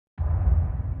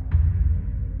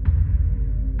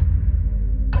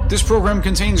This program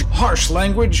contains harsh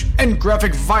language and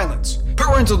graphic violence.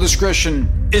 Parental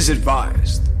discretion is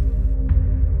advised.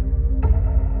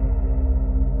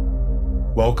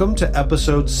 Welcome to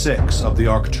episode 6 of the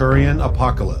Arcturian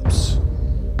Apocalypse.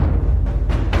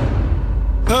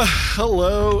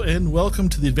 Hello and welcome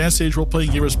to the Advanced Age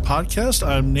Role-Playing Gamers podcast.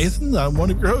 I'm Nathan, I'm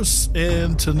one of your hosts,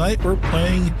 and tonight we're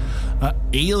playing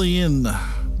Alien,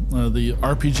 the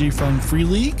RPG from Free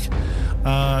League.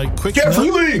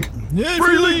 Free League! Yeah,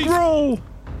 Free League! Roll!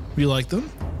 We like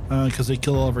them because they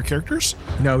kill all of our characters.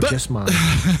 No, just mine.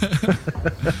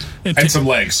 and some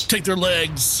legs. Take their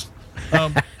legs.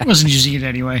 I wasn't using it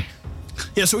anyway.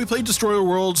 Yeah, so we played Destroyer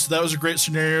Worlds. That was a great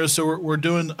scenario. So we're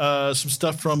doing some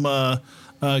stuff from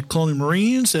Colonial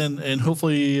Marines and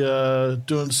hopefully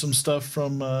doing some stuff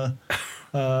from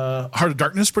Heart of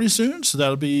Darkness pretty soon. So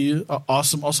that'll be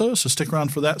awesome also. So stick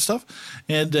around for that stuff.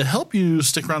 And to help you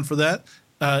stick around for that,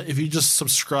 if you just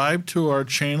subscribe to our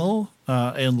channel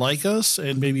and like us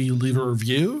and maybe leave a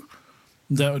review,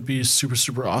 that would be super,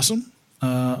 super awesome.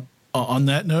 On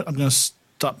that note, I'm going to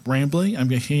stop rambling. I'm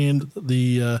going to hand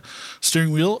the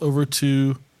steering wheel over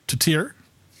to Tier.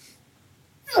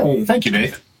 Hey, thank you,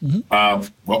 Nate. Mm-hmm.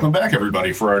 Welcome back,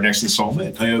 everybody, for our next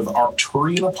installment of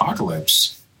Arcturian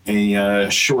Apocalypse, a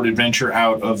short adventure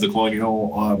out of the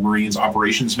Colonial Marines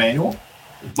Operations Manual.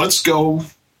 Let's go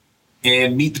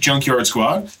and meet the Junkyard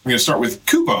Squad. I'm going to start with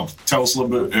Kupo. Tell us a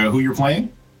little bit who you're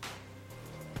playing.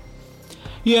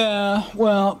 Yeah,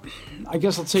 well, I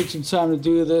guess I'll take some time to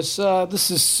do this.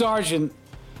 This is Sergeant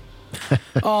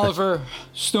Oliver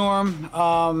Storm.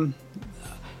 I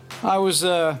was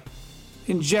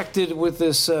injected with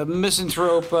this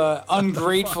misanthrope,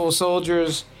 ungrateful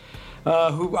soldiers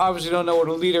who obviously don't know what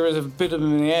a leader is, have bit them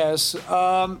in the ass.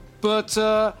 But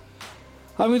I'm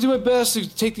gonna do my best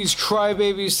to take these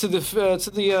crybabies to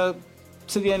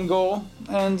the end goal,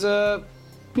 and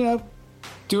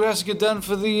do what has to get done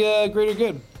for the greater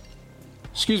good.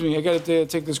 Excuse me, I gotta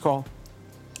take this call.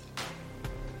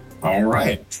 All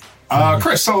right,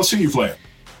 Chris, tell us who you play.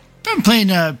 I'm playing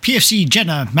PFC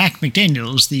Jenna Mac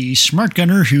McDaniels, the smart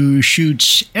gunner who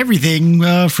shoots everything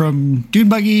from dune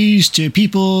buggies to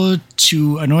people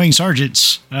to annoying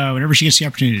sergeants whenever she gets the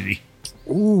opportunity.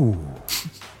 Ooh.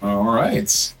 All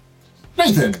right.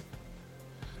 Nathan.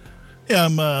 Yeah,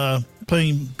 I'm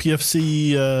playing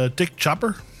PFC Dick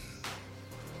Chopper.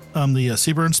 I'm the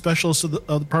Seaburn specialist of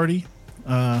the party.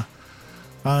 I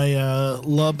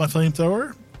love my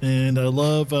flamethrower, and I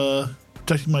love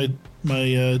protecting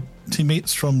my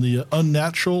teammates from the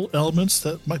unnatural elements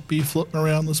that might be floating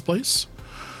around this place.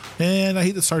 And I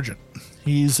hate the sergeant.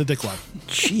 He's a dickwad.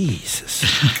 Jesus.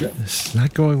 This is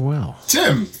not going well.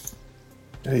 Tim.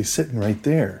 Yeah, he's sitting right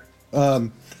there.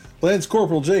 Lance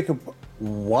Corporal Jacob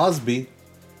Wasby.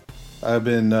 I've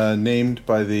been named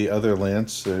by the other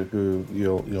Lance, who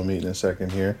you'll meet in a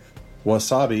second here.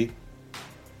 Wasabi.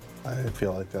 I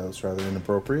feel like that was rather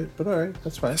inappropriate, but all right,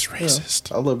 that's fine. That's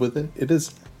racist. I'll live with it. It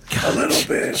is a little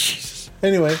bit. Jesus.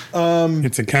 Anyway,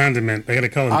 it's a condiment. I got to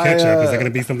call him ketchup. Is there going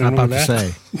to be something wrong with that? I'm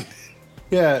about to say.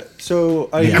 Yeah. So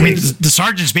I mean, the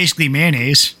sergeant's basically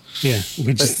mayonnaise. Yeah,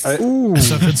 that's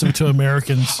offensive to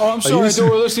Americans. Oh, I'm sorry. I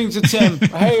thought we're listening to Tim.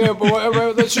 Hey,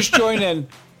 let's just join in.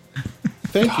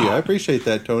 Thank you. I appreciate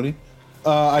that, Tony.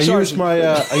 I use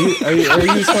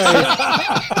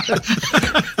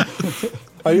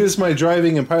my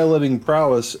driving and piloting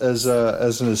prowess as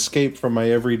an escape from my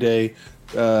everyday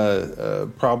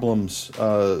problems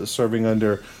serving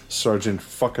under Sergeant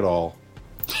Fuck It All.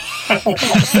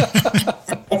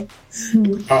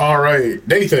 All right,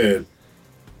 Nathan.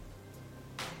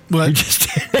 What? You just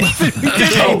did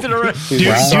Nathan already. Do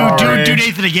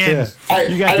Nathan again.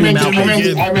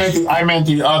 Yeah. I meant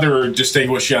the other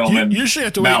distinguished gentleman. You usually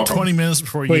have to wait 20 minutes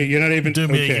before you you're not even do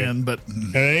me again. But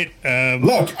all right.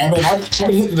 Look, I'm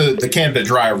hitting the Canada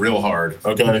Dry real hard.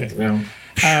 Okay.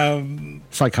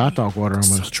 It's like hot dog water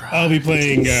almost. I'll be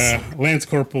playing Lance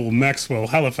Corporal Maxwell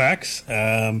Halifax.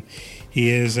 He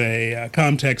is a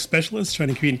comm-tech specialist trying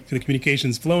to keep the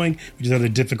communications flowing, which is rather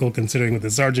difficult considering what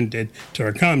the sergeant did to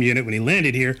our comm unit when he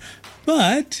landed here.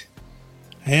 But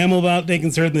I am about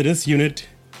making certain that this unit,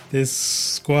 this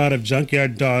squad of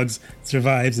junkyard dogs,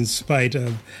 survives in spite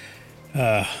of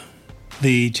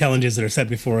the challenges that are set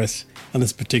before us on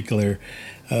this particular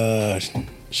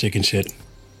chicken shit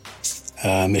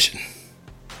mission.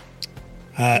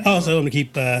 Also, I'm going to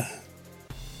keep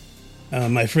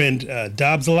my friend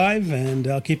Dobbs alive, and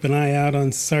I'll keep an eye out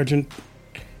on Sergeant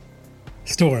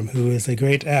Storm, who is a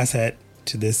great asset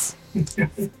to this.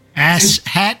 Ass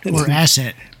hat or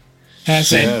asset?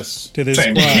 Asset Yes. to this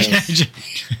Same. squad.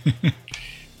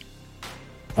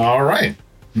 All right,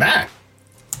 Matt.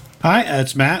 Hi,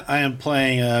 it's Matt. I am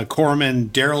playing Corpsman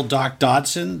Daryl Doc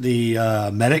Dodson, the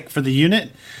medic for the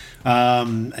unit.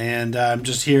 And I'm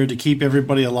just here to keep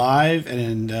everybody alive.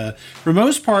 And for the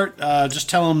most part,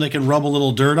 just tell them they can rub a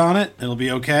little dirt on it. It'll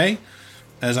be okay.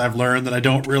 As I've learned that I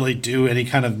don't really do any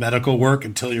kind of medical work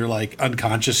until you're like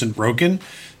unconscious and broken.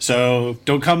 So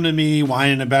don't come to me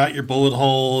whining about your bullet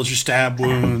holes, your stab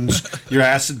wounds, your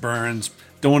acid burns.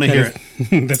 Don't want to hear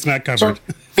it. That's not covered. So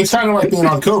it's kind of like being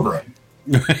on Cobra.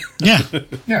 Yeah.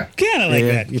 Yeah. Kind of like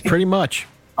that. Pretty much.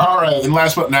 All right. And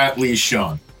last but not least,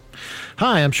 Sean.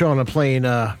 Hi, I'm Sean. I'm playing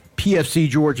PFC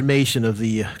George Mason of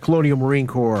the Colonial Marine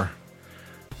Corps.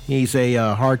 He's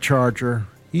a hard charger.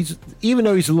 Even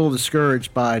though he's a little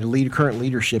discouraged by the current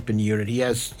leadership in the unit, he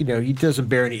doesn't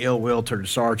bear any ill will to the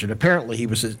sergeant. Apparently, he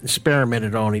was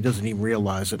experimented on. He doesn't even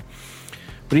realize it.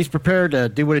 But he's prepared to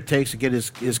do what it takes to get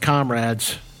his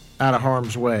comrades out of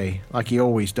harm's way, like he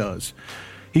always does.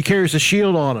 He carries a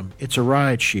shield on him. It's a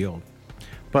riot shield.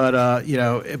 But,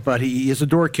 but he is a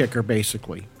door kicker,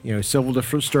 basically. Civil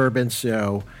disturbance,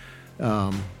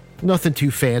 nothing too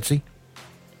fancy.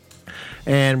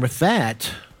 And with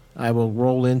that, I will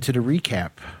roll into the recap.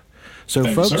 So,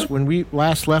 Thanks, folks, sir. when we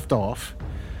last left off,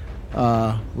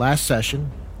 last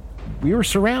session, we were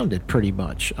surrounded pretty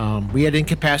much. We had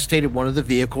incapacitated one of the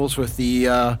vehicles with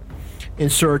the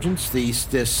insurgents,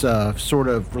 this sort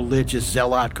of religious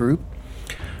zealot group.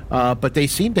 But they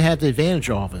seem to have the advantage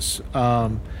of us.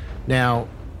 Now,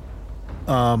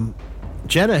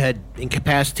 Jenna had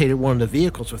incapacitated one of the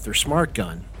vehicles with her smart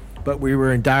gun, but we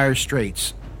were in dire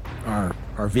straits.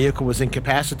 Our vehicle was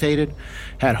incapacitated,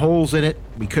 had holes in it.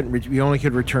 We only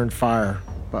could return fire,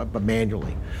 but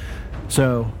manually.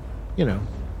 So,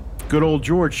 good old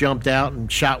George jumped out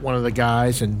and shot one of the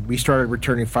guys, and we started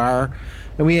returning fire.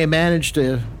 And we had managed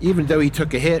to, even though he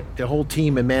took a hit, the whole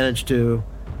team had managed to.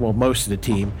 Well, most of the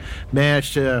team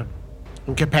managed to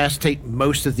incapacitate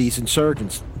most of these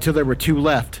insurgents until there were two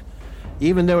left.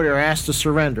 Even though they were asked to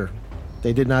surrender,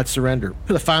 they did not surrender.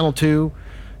 The final two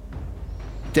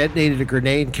detonated a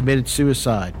grenade and committed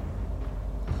suicide.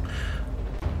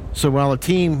 So while the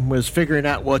team was figuring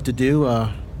out what to do,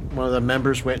 one of the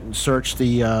members went and searched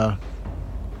and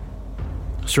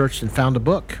found a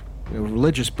book, a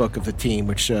religious book of the team,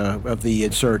 of the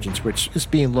insurgents, which is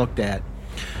being looked at.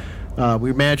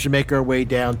 We managed to make our way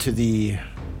down to the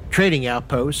trading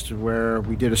outpost where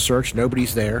we did a search.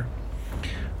 Nobody's there.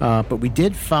 But we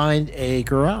did find a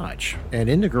garage. And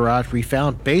in the garage, we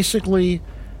found basically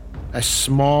a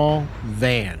small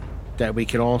van that we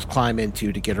could all climb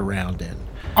into to get around in.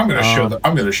 I'm going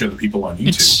to show the people on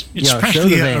YouTube. It's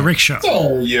practically a rickshaw.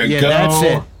 There you go. That's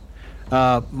it.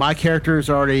 My character is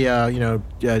already,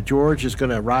 George is going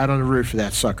to ride on the roof of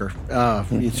that sucker.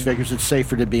 He figures it's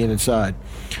safer than being inside.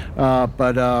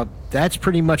 But that's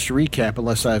pretty much the recap,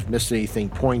 unless I've missed anything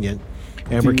poignant.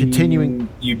 And we're continuing.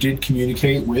 You did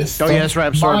communicate with. Oh, yeah, that's right.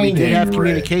 I'm sorry. We did have Red.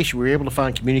 communication. We were able to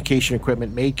find communication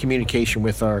equipment, made communication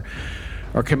with our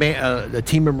command, the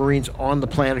team of Marines on the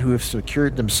planet who have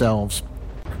secured themselves.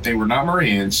 They were not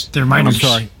Marines. They're miners. I'm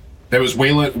sorry. That was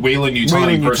Wayland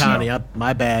Yutani personnel.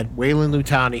 My bad. Wayland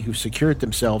Yutani, who secured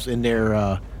themselves in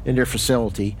their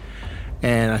facility.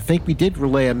 And I think we did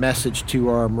relay a message to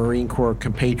our Marine Corps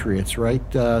compatriots, right?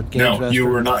 No, you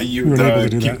were not. We were able to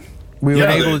do that. We were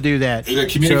able to do that. The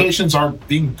communications are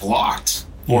being blocked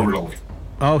orbitally.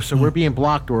 Oh, so we're being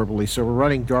blocked orbitally. So we're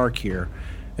running dark here.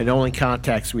 And the only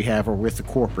contacts we have are with the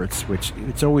corporates, which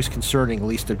it's always concerning, at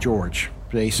least to George.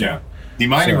 Yeah. The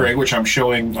mining rig, which I'm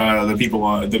showing the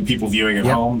people viewing at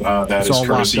home, that is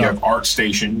courtesy of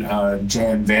Arcturian,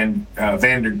 Jan Van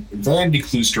de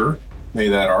Klooster made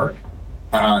that art.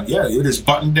 It is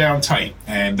buttoned down tight,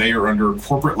 and they are under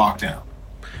corporate lockdown.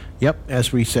 Yep,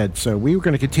 as we said. So we were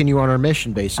going to continue on our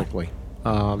mission, basically.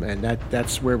 And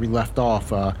that's where we left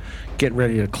off, getting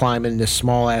ready to climb in this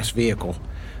small-ass vehicle.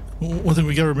 One thing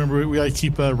we got to remember, we got to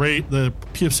keep the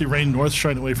PFC Rain North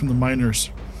Shrine away from the miners.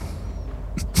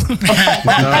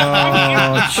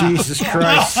 Oh, Jesus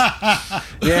Christ. Yeah,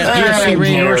 PFC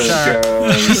Rain North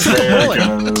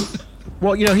Shrine.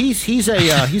 Well,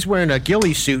 he's wearing a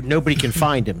ghillie suit. Nobody can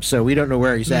find him, so we don't know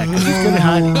where he's at. 'Cause he's going to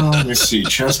hide. Let me see.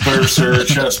 Chest burster.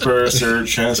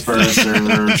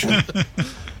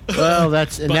 Well,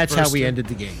 that's how we ended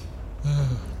the game.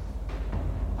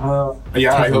 I hope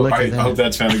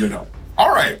that's found a good home.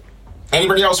 All right.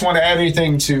 Anybody else want to add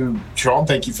anything to Sean?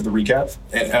 Thank you for the recap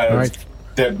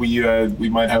that we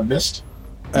might have missed.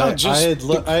 I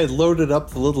had loaded up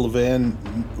the little van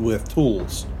with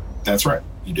tools. That's right.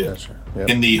 You did. That's right. Yep.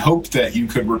 In the hope that you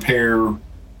could repair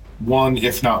one,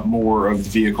 if not more, of the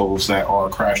vehicles that are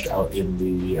crashed out in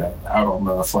the out on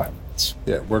the flatlands.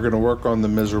 Yeah, we're going to work on the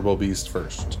miserable beast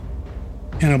first.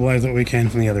 Cannibalize what we can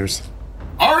from the others.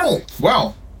 All right.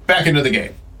 Well, back into the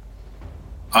game.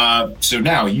 So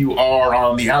now you are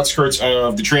on the outskirts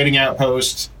of the trading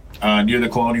outpost near the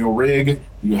colonial rig.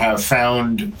 You have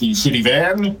found the city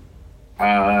van,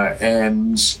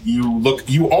 and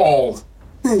you all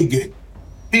big,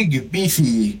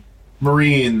 beefy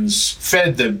Marines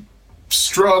fed the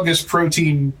strongest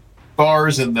protein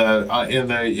bars in the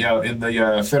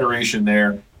Federation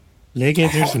there.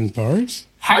 Legators and bars?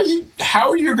 How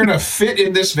are you gonna fit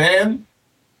in this van?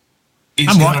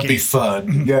 It's gonna be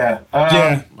fun. Yeah.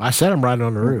 Yeah. I said I'm riding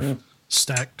on the roof.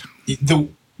 Stacked.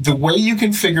 The way you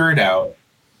can figure it out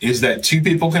is that 2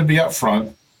 people can be up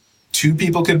front, 2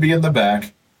 people can be in the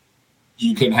back.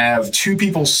 You can have 2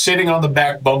 people sitting on the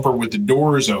back bumper with the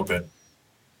doors open,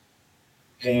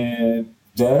 and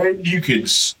then you can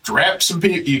strap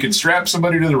somebody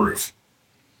to the roof.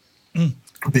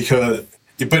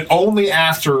 But only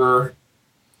after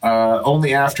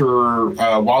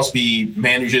Wasby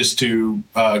manages to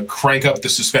crank up the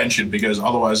suspension, because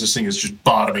otherwise this thing is just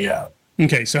bottoming out.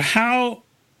 Okay, so how...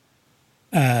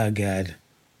 Oh, God.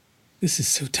 This is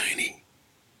so tiny.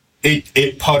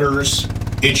 It putters,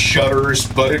 it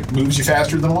shudders, but it moves you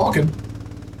faster than walking.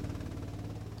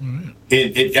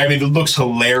 It looks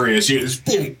hilarious. It's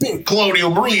big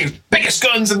colonial Marines, biggest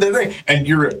guns in the thing, and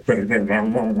you're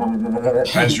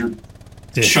as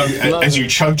you're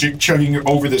chugging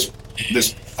over this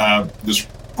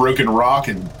broken rock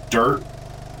and dirt.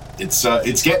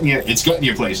 It's getting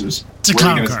you places. It's a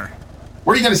clown car.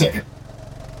 Where are you gonna take it?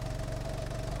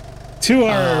 To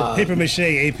our paper mache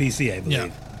APC, I believe.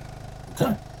 Yeah.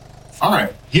 Okay. All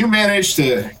right. You managed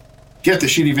to get the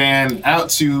shitty van out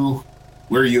to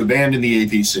where you abandoned the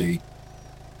APC.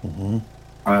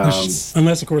 Mm-hmm.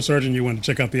 Unless, of course, Sergeant, you want to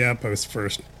check out the outpost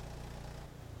first.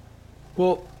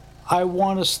 Well, I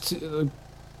want us to.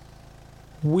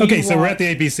 We're at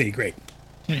the APC. Great.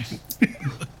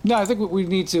 No, I think we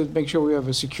need to make sure we have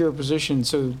a secure position.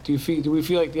 So, do we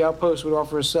feel like the outpost would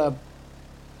offer us a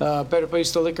better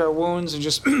place to lick our wounds and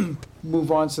just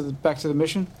move on to back to the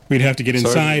mission? We'd have to get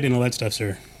inside and all that stuff,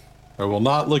 sir. I will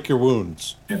not lick your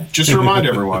wounds. Yeah. Just to remind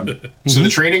everyone. So the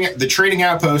trading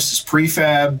outpost is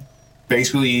prefab,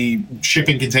 basically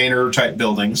shipping container type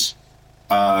buildings.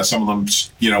 Some of them,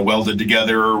 welded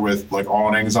together with like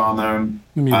awnings on them.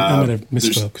 I might have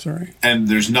misspoke. Sorry. And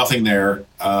there's nothing there.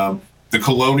 The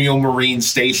Colonial Marine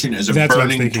Station is a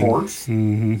burning torch.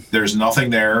 Mm-hmm. There's nothing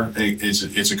there.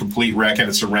 It's a complete wreck, and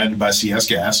it's surrounded by CS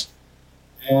gas.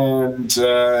 And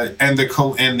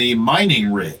the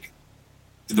mining rig,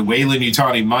 the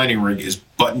Weyland-Yutani mining rig, is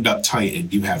buttoned up tight,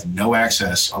 and you have no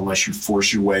access unless you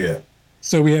force your way in.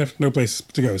 So we have no place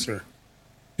to go, sir,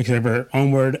 except for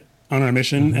onward on our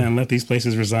mission and let these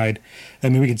places reside. I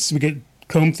mean, we could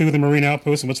comb through the Marine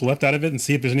outpost and what's left out of it and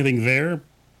see if there's anything there.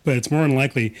 But it's more than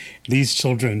likely these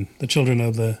children, the children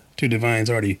of the 2 divines,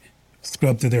 already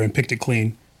scrubbed through there and picked it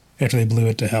clean after they blew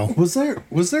it to hell. Was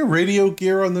there radio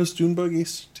gear on those dune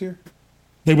buggies, Tyr?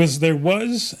 There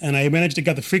was, and I managed to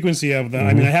get the frequency of them.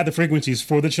 I mean, I had the frequencies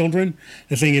for the children.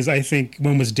 The thing is, I think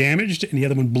one was damaged and the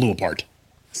other one blew apart.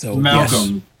 So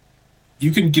Malcolm,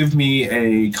 you can give me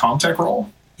a Comtech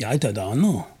roll? Yeah, I don't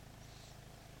know.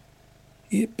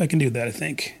 Yep, I can do that, I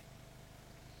think.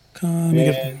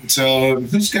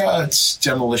 Who's got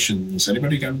demolitions?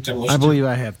 Anybody got demolitions? I believe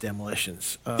I have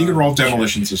demolitions. You can roll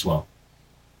demolitions as well.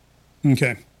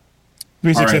 Okay.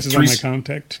 3 successes on my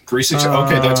contact. 3 successes.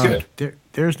 Okay, that's good.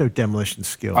 There's no demolition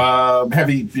skill.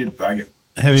 Heavy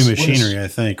machinery, I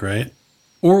think, right?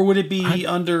 Or would it be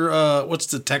under what's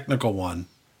the technical one?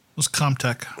 It was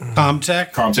Comtech.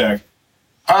 Comtech.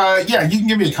 Yeah, you can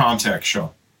give me a Comtech,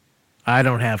 sure. I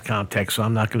don't have Comtech, so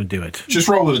I'm not going to do it. Just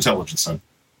roll an intelligence then.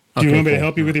 Do you want me to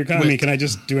help you with your economy? Can I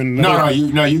just do another?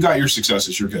 No, you got your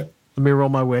successes. You're good. Let me roll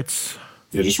my wits.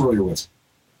 Yeah, just roll your wits.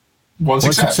 One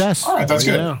success. All right, that's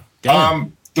good.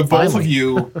 The both of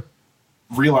you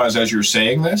realize as you're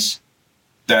saying this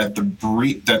that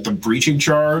the breaching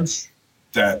charge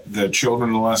that the children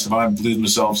of the last divine blew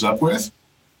themselves up with,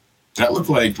 that looked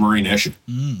like Marine issue.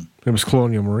 It was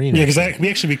Colonial Marine. Yeah, because we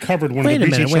actually recovered one of the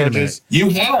breaching charges. You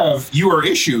are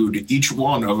issued each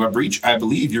one of a breach. I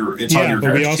believe it's on your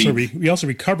character sheet. We also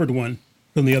recovered one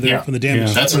from the other from the damage.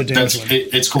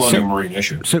 It's Colonial Marine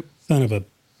issue. So son of a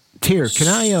Tyr, can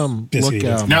I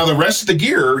look? Now the rest of the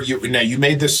gear. You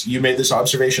made this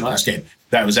observation last game.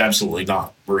 That was absolutely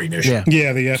not Marine issue.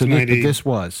 Yeah, the F90. This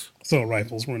was. Assault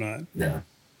rifles were not. Yeah.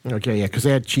 Okay, yeah, because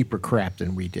they had cheaper crap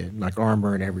than we did, like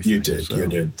armor and everything. You did. So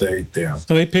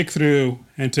they picked through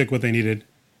and took what they needed.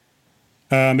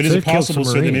 It is they've killed possible,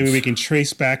 some so that maybe Marines. we can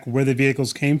trace back where the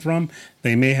vehicles came from.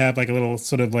 They may have like a little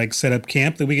sort of like set up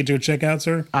camp that we could go check out,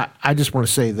 sir. I just want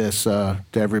to say this to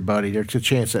everybody. There's a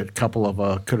chance that a couple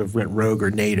of could have went rogue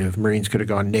or native. Marines could have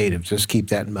gone native. Just keep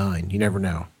that in mind. You never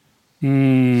know.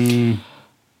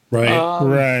 Right.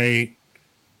 Right.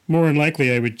 More than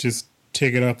likely, I would just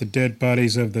take it off the dead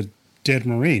bodies of the dead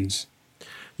Marines.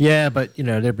 Yeah, but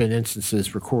there have been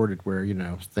instances recorded where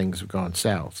things have gone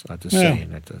south. I'm just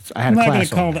saying that. I had a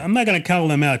class on that. I'm not going to call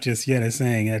them out just yet as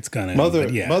saying that's gonna.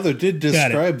 Mother did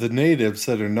describe the natives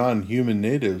that are non-human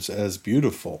natives as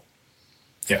beautiful.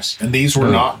 Yes, and these were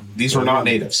not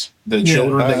natives. The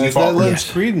children that you fought that lends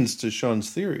with. credence to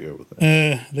Sean's theory over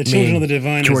there. The children of the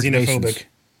divine are George xenophobic. Masons.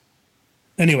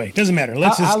 Anyway, doesn't matter.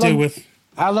 Let's How just deal long- with.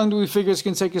 How long do we figure it's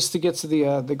going to take us to get to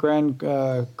the Grand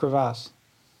Crevasse?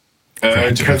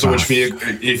 It depends on which vehicle.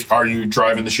 Are you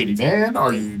driving the shitty van?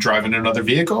 Are you driving another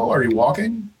vehicle? Are you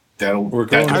walking? We're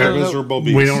going I to don't know. Miserable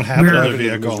Beast. We don't have Driving another to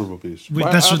vehicle. Miserable Beast.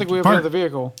 I That's don't what think we have part- another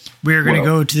vehicle. We're going to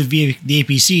Well- go to the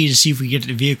APC to see if we get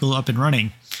the vehicle up and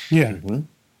running. Yeah.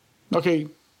 Okay.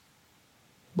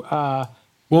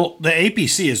 Well, the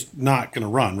APC is not going to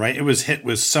run, right? It was hit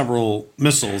with several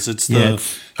missiles. It's Yeah, the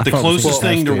it's- I the thought it was closest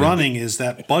thing to infestation. running is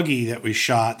that buggy that we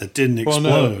shot that didn't Well,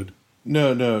 explode.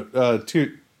 No.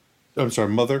 I'm sorry,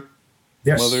 Mother.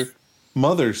 Yes.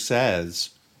 Mother says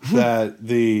that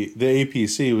the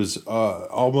APC was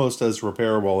almost as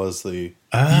repairable as the.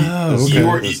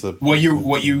 What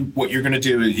you're going to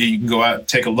do is you can go out,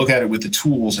 take a look at it with the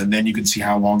tools, and then you can see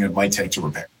how long it might take to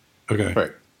repair. Okay.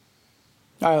 Right.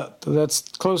 That's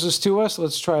closest to us.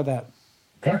 Let's try that.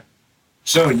 Okay.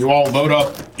 So you all load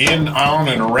up in, on,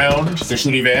 and around the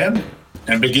shitty van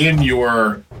and begin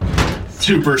your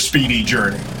super speedy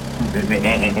journey.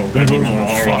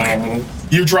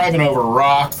 You're driving over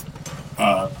rock,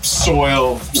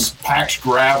 soil, packed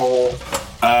gravel,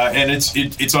 and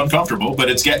it's uncomfortable, but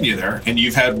it's getting you there, and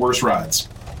you've had worse rides.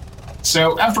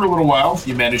 So after a little while,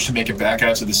 you manage to make it back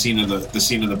out to the scene of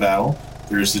the battle.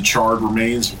 There's the charred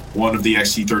remains of one of the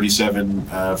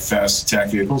XT-37 fast attack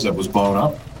vehicles that was blown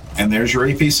up, and there's your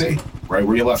APC right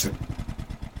where you left it.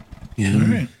 All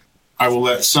right. I will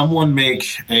let someone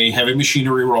make a heavy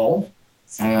machinery roll,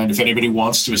 and if anybody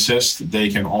wants to assist, they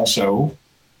can also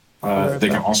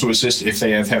assist if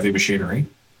they have heavy machinery.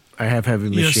 I have heavy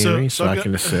machinery, so I I've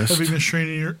can got assist. Heavy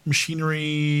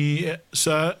machinery.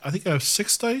 So I think I have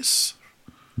 6 dice.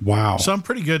 Wow. So I'm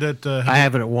pretty good at. I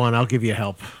have it at 1. I'll give you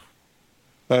help.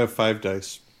 I have 5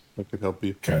 dice. I could help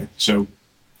you. Okay,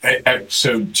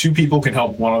 so 2 people can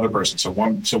help one other person. So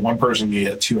one person can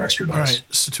get 2 extra dice. All right.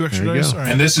 So 2 extra There you dice. go. All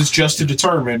right. And this is just to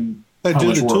determine Hey, how do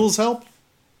much the work. tools help?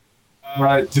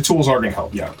 The tools are going to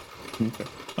help. Yeah.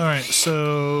 All right.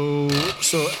 So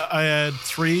I had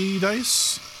 3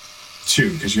 dice.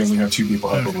 2, because you only have 2 people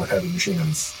helping with heavy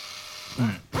machines. All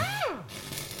right.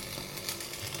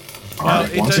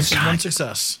 8 One dice is success. 1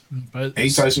 success. But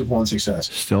 8 dice with 1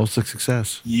 success. Still a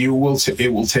success. You will.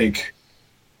 It will take,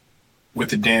 with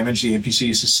the damage the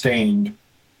NPC sustained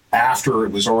after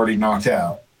it was already knocked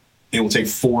out. It will take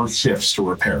 4 shifts to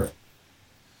repair it.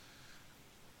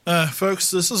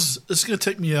 Folks, this is going to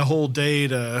take me a whole day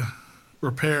to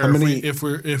repair. How many- If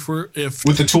With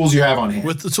the tools you have on hand.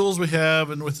 with the tools we have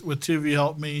and with 2 of you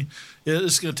help me,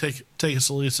 it's going to take us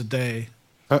at least a day.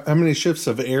 How many shifts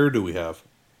of air do we have?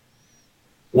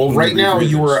 Well, right now rebreathers.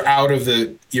 you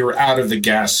were out of the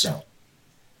gas zone.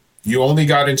 You only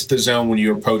got into the zone when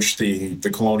you approached the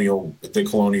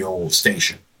colonial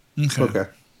station. Okay.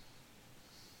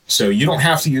 So you don't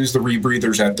have to use the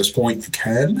rebreathers at this point. You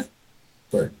can,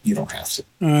 but you don't have to.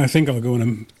 I think I'll go in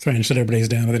and try and shut everybody's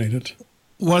down if they need it.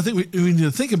 What I think we need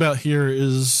to think about here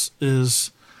is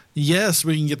yes,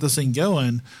 we can get this thing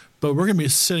going, but we're going to be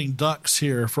sitting ducks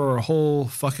here for a whole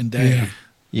fucking day. Yeah.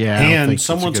 Yeah, I don't think And that's a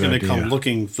someone's good going to idea. come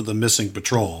looking for the missing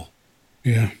patrol.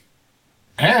 Yeah.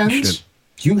 And Should.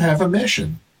 you have a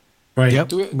mission. Right. Yep,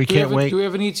 Do we can't wait. Do we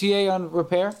have an ETA on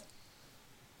repair?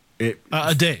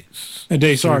 A day. A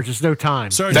day, Sarge, Sarge. there's no time.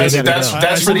 Sorry, That's David. that's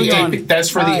that's for the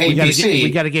APC.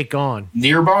 We got to get going.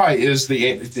 Nearby is the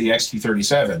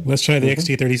XT-37. Let's try the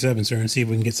XT-37, sir, and see if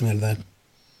we can get some out of that.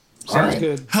 All Sounds right.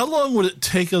 good. How long would it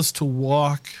take us to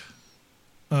walk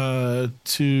to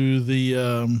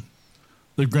the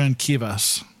Grand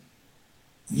Kivas?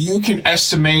 You can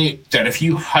estimate that if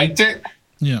you hiked it,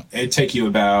 Yeah. it'd take you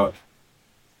about,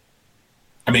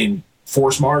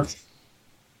 force mark,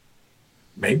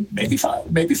 maybe 4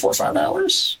 or 5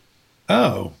 hours.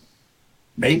 Oh.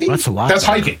 Maybe. That's a lot, That's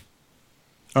though. hiking.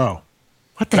 Oh,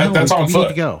 what the That- hell? that's we on need foot.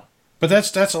 to go. But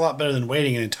that's a lot better than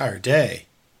waiting an entire day.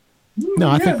 No,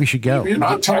 I think we should go. You're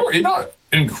not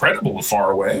incredibly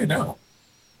far away, no.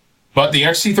 But the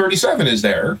XT-37 is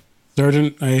there.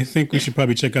 Sergeant, I think we should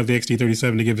probably check out the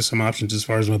XT-37 to give us some options as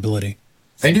far as mobility.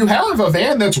 And you have a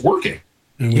van that's working.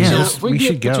 Yeah, So if we we can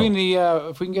should get go. between the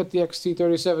if we can get the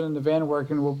XT-37 and the van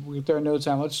working, we'll get there in no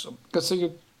time. Let's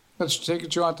take a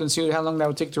jaunt and see how long that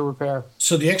would take to repair.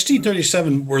 So the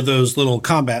XT-37 were those little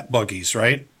combat buggies,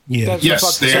 right? Yeah. That's what Yes,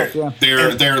 fucked us up,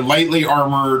 yeah. they're lightly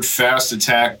armored, fast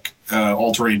attack,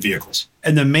 all-terrain vehicles.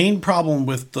 And the main problem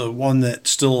with the one that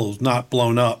still is not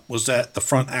blown up was that the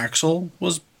front axle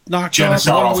was knocked Jenna off.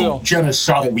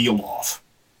 shot a wheel off.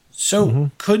 So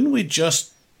couldn't we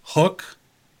just hook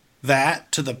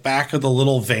that to the back of the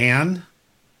little van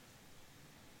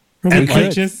And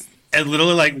like- just and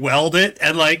literally like weld it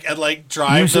and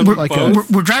drive Use them it like both?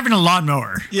 We're driving a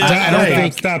lawnmower. Yeah, I don't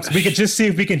think- stop. We could just see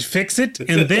if we can fix it,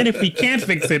 and then if we can't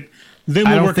fix it, then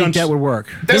I we'll don't work on. think that would work.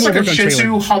 That's Then like we'll a work on Shih Tzu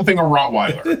trailer. humping a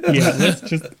Rottweiler. Yeah, let's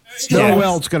just. No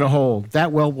weld's going to hold.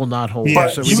 That weld will not hold. Yeah,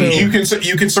 So you-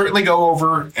 You can certainly go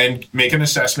over and make an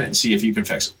assessment and see if you can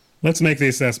fix it. Let's make the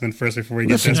assessment first before we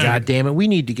get listen, this. God damn it, we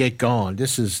need to get going.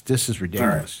 This is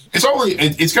ridiculous. It's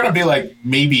going to be like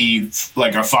maybe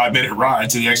like a 5-minute ride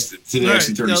to the All right,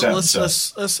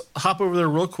 XT-37. let's hop over there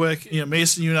real quick.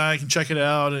 Mason, you and I can check it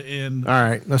out and All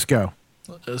right, let's go.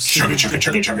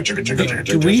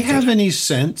 Do we have any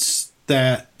sense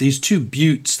that these two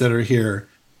buttes that are here,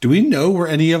 do we know where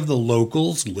any of the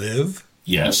locals live?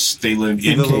 Yes, they live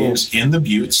in caves in the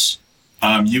buttes.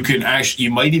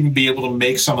 You might even be able to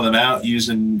make some of them out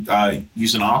using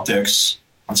optics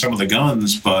on some of the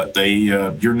guns, but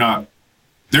they're not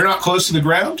close to the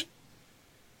ground,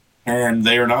 and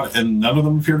none of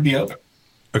them appear to be open.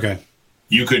 Okay.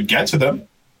 You could get to them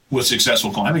with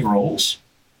successful climbing rolls,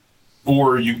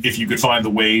 or if you could find the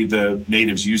way the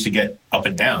natives used to get up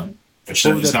and down, which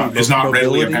What would is that be, not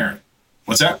readily mobility? apparent.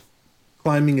 What's that?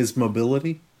 Climbing is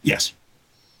mobility. Yes.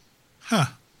 huh.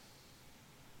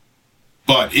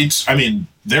 But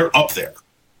they're up there.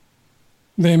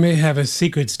 They may have a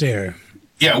secret stair.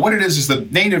 Yeah, what it is the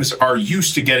natives are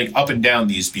used to getting up and down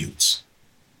these buttes,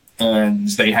 and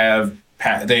they have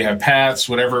paths,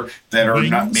 whatever, that are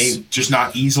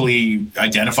not easily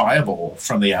identifiable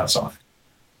from the outside.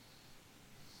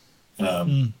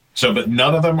 But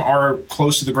none of them are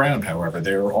close to the ground. However,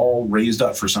 they're all raised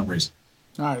up for some reason.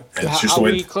 All right. It's just Are the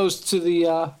way we close to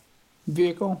the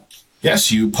vehicle?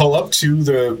 Yes, you pull up to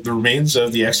the remains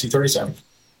of the XT-37.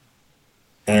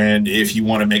 And if you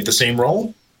want to make the same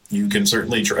roll, you can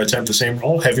certainly attempt the same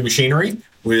roll. Heavy machinery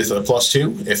with a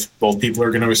 +2 if both people are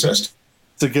going to assist.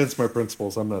 It's against my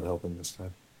principles. I'm not helping this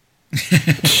time.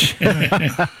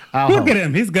 Look at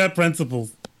him. He's got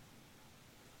principles.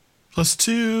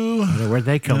 +2. Where'd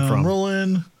they come I'm from?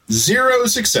 rolling. 0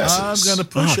 successes. I'm going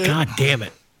to push Oh, it. God damn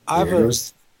it. I have There a,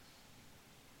 goes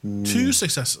 2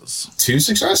 successes. 2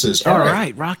 successes. All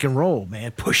right, rock and roll,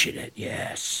 man. Pushing it,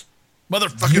 yes.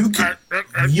 Motherfucker.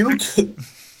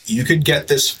 You could get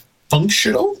this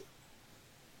functional.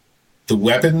 The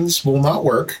weapons will not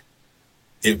work.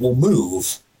 It will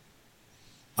move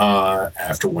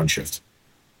after 1 shift.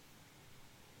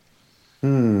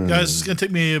 Guys, it's going to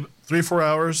take me 3-4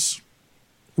 hours.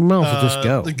 We might as well just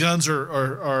go. The guns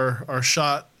are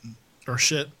shot or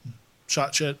shit.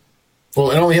 Shot shit.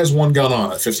 Well, it only has 1 gun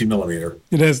on it, 50 millimeter.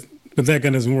 It has, but that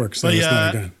gun doesn't work, so But it's yeah,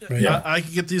 not a gun. Right? Yeah. I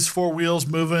can get these 4 wheels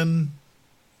moving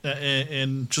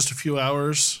in just a few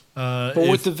hours. but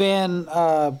with the van,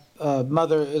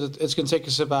 mother, it's going to take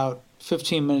us about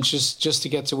 15 minutes just to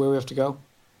get to where we have to go.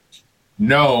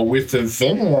 No, with the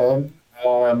van,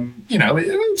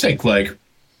 it would take like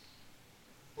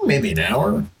maybe an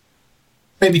hour,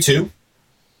 maybe 2.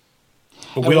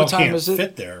 But At we all what time can't is it?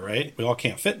 fit there, right? We all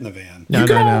can't fit in the van. No, You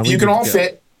can no, all, we you can need all to go.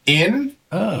 fit in,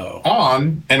 Oh.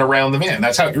 on, and around the van.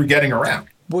 That's how you're getting around.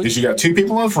 What- Because you got 2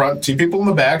 people in the front, 2 people in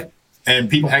the back, and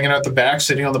people hanging out the back,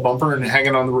 sitting on the bumper, and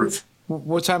hanging on the roof.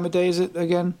 What time of day is it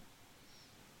again?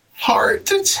 Hard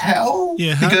to tell.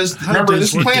 Yeah, because how remember,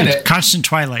 does this work? planet, Constant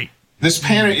twilight.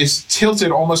 is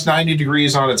tilted almost 90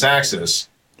 degrees on its axis.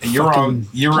 And you're on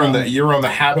the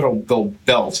habitable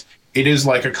belt. It is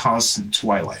like a constant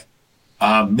twilight.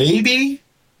 Maybe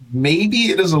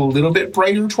it is a little bit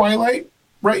brighter twilight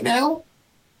right now.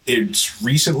 It's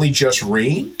recently just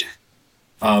rained.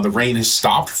 The rain has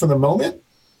stopped for the moment.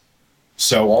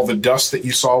 So all the dust that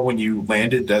you saw when you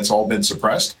landed, that's all been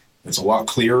suppressed. It's a lot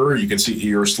clearer. You can see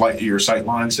your sight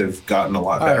lines have gotten a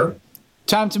lot better. right.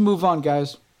 Time to move on,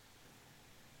 guys.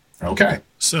 Okay.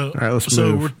 So, All right, let's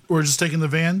move. we're just taking the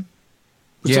van.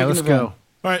 Yeah, taking let's the van. go. All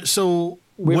right. So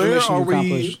We have a where mission to are we?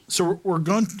 accomplish. So we're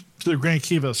going to the Grand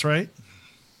Kivas, right?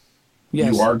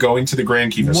 Yes. You are going to the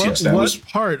Grand Kivas. Yes, that What was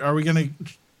part are we going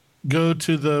to go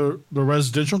to the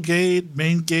residential gate,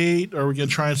 main gate, or are we going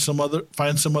to try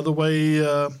find some other way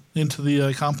into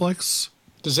the complex?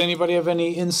 Does anybody have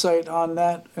any insight on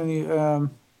that? Any? Well,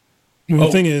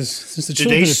 the thing is, since the Did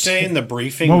children they are- say in the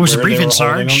briefing? What was the where they briefing,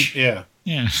 were holding Sarge? them? Yeah.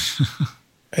 Yeah.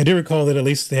 I do recall that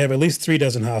they have at least 3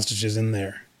 dozen hostages in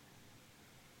there,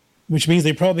 which means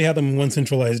they probably have them in one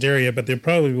centralized area, but they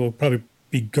will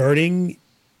be guarding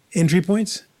entry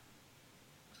points.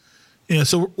 Yeah,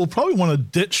 so we'll probably want to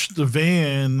ditch the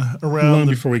van Long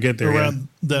before we get there, around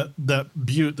that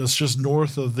butte that's just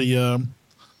north of the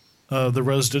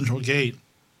residential gate,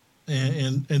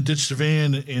 and ditch the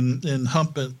van and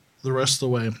hump it the rest of the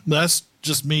way. That's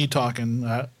just me talking.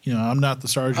 I'm not the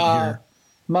sergeant here.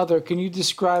 Mother, can you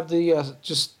describe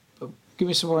just give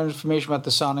me some more information about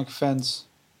the sonic fence?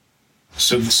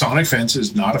 So the sonic fence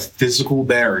is not a physical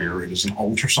barrier. It is an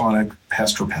ultrasonic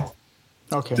pest repellent.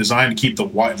 Okay. Designed to keep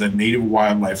the native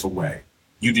wildlife away.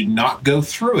 You did not go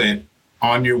through it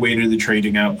on your way to the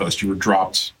trading outpost. You were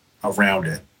dropped around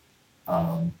it.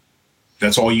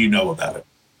 That's all you know about it.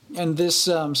 And this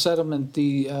settlement,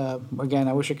 again,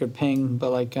 I wish I could ping,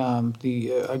 but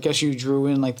I guess you drew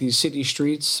in like these city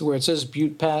streets where it says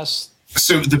Butte Pass.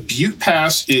 So the Butte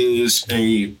Pass is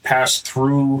a pass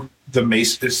through the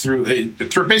mesa,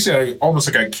 through basically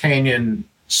almost like a canyon,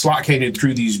 slot canyon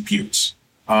through these buttes.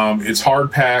 It's hard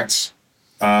packed.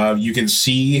 You can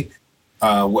see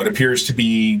what appears to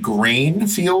be grain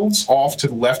fields off to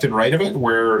the left and right of it,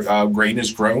 where grain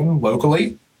is grown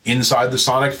locally inside the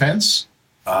sonic fence.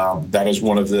 That is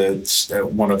one of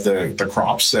the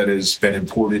crops that has been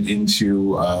imported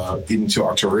into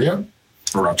Arcturia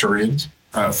or Arcturians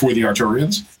for the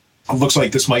Arcturians. It looks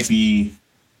like this might be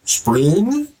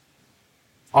spring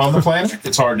on the planet.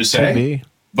 It's hard to say,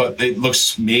 but it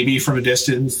looks maybe from a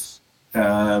distance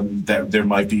that there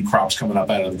might be crops coming up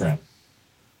out of the ground.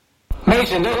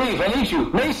 Mason, don't leave. I need you.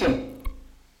 Mason.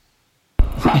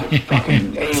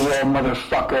 Motherfucking AWOL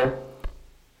motherfucker.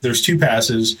 There's 2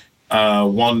 passes.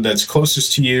 One that's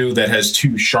closest to you that has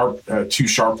two sharp,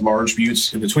 large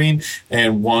buttes in between,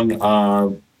 and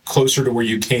one closer to where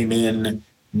you came in,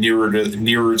 nearer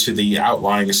to the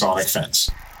outlying sonic fence.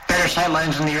 Better sight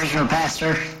lines than the original pass,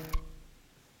 sir.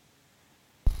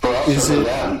 Is it?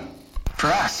 For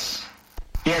us.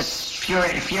 Yes, fewer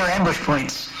ambush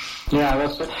points. Yeah,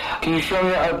 that's it. Can you show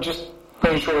me? Just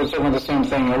making sure we're talking about the same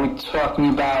thing. Are we talking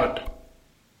about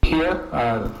here?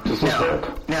 Does this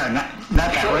work? No, not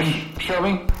that way. Show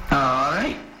me. All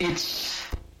right. This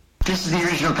is the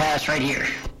original pass right here.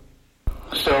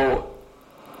 So,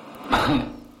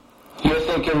 you're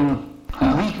thinking...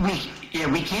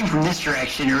 We came from this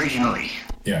direction originally.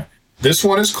 Yeah. This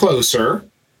one is closer,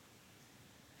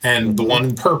 and the one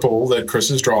in purple that Chris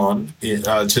has drawn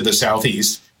to the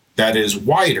southeast, that is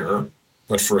wider,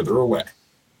 but further away.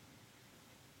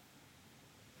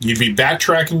 You'd be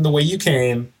backtracking the way you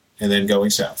came, and then going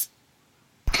south.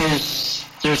 Because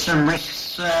there's some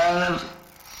risks of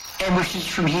ambushes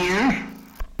from here.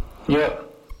 Yep.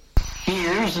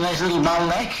 Here's a nice little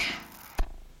bottleneck.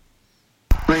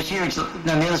 Whereas here, on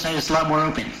the other side, it's a lot more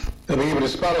open. They'll be able to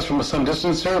spot us from some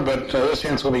distance, sir, but those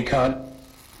hands will be caught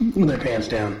with their pants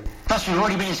down. Plus, we've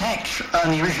already been attacked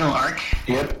on the original arc.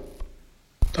 Yep.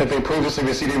 Like they previously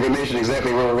received information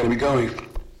exactly where we're going to be going.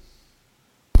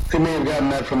 They may have gotten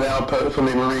that from the outpost, from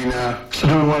the marine. So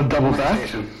do we want to double back?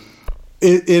 station.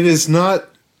 It is not.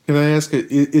 Can I ask?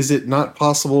 Is it not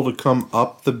possible to come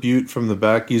up the butte from the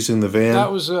back using the van?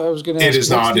 That was I was going to ask. It is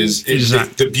not.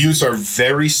 The buttes are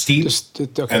very steep,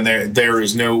 okay. and there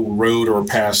is no road or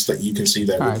pass that you can see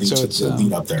that would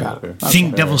lead up there. Got it.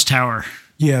 Think Devil's Tower.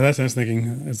 Yeah, that's what I was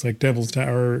thinking. It's like Devil's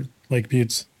Tower, like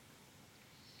buttes.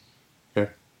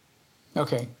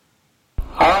 Okay.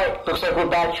 All right. Looks like we're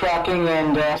backtracking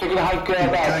and taking a hike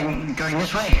back. Going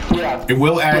this way? Yeah. It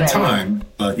will add time,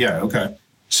 but yeah, okay.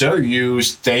 So you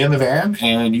stay in the van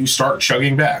and you start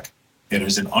chugging back. It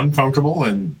is an uncomfortable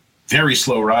and very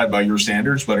slow ride by your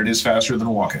standards, but it is faster than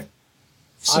walking.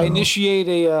 So, I initiate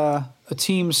a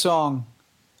team song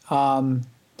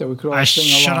that we could all sing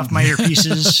along. I shut off my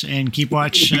earpieces and keep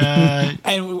watch.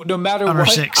 And no matter on our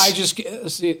what,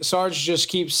 6. Sarge just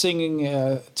keeps singing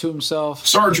to himself.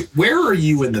 Sarge, where are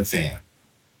you in the van?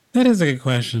 That is a good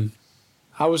question.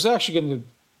 I was actually going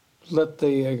to let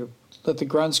the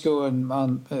grunts go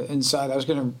on inside. I was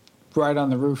going to ride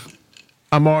on the roof.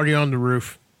 I'm already on the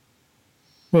roof.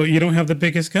 Well, you don't have the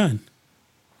biggest gun.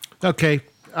 Okay,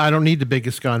 I don't need the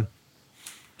biggest gun.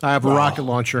 I have a rocket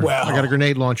launcher. I got a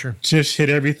grenade launcher. Just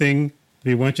hit everything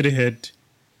we want you to hit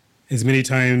as many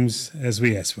times as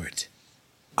we ask for it.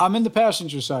 I'm in the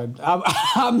passenger side.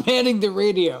 I'm manning the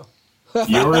radio.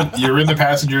 You're in the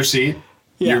passenger seat.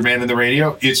 You're manning the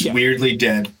radio. It's weirdly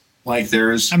dead. Like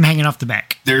I'm hanging off the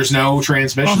back. There's no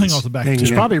transmissions. I'll hang off the back.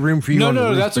 There's probably room for you.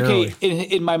 No, that's okay.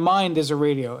 In my mind, there's a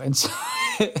radio, and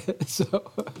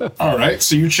so. All right,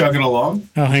 so you're chugging along.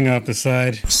 I'll hang off the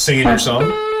side, singing your song.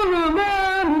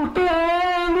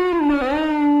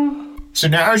 So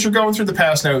now, as you're going through the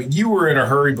pass, now you were in a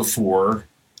hurry before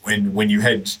when you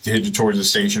headed towards the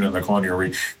station in the Colonial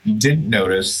Reef. You didn't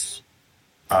notice,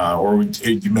 or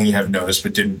you may have noticed,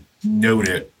 but didn't note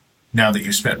it. Now that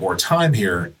you spent more time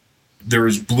here,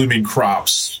 there's blooming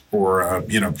crops, or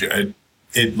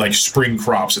like spring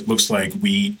crops. It looks like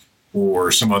wheat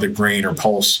or some other grain or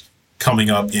pulse coming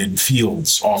up in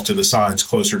fields off to the sides,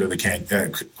 closer to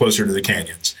the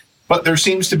canyons. But there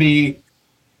seems to be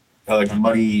like a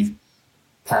muddy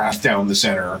path down the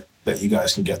center that you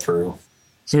guys can get through.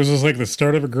 So is this like the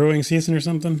start of a growing season or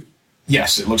something?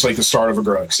 Yes, it looks like the start of a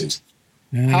growing season.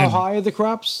 How high are the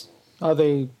crops?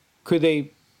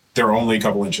 They're only a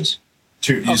couple inches.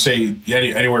 You say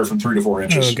anywhere from 3 to 4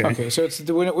 inches. Okay, so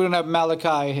we don't have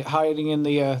Malachi hiding in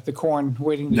the corn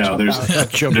waiting to no, jump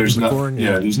out. there's nothing.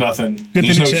 Yeah, there's nothing. Good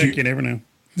There's to no check. You never know.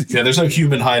 Yeah, there's no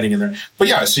human hiding in there. But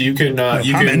yeah, so you can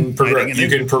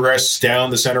progress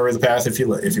down the center of the path if you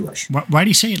wish. Why do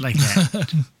you say it like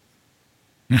that?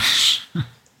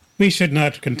 We should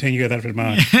not continue that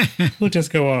remark. We'll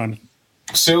just go on.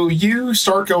 So you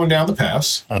start going down the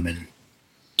pass. Amen.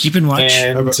 Keep in watch. I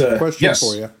have a question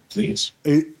for you. Please.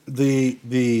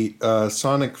 The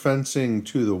sonic fencing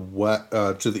to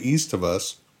the east of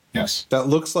us. Yes. That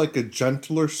looks like a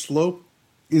gentler slope.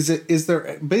 Is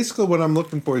there basically what I'm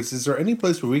looking for is there any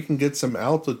place where we can get some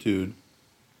altitude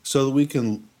so that we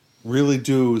can really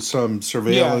do some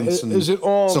surveillance and is it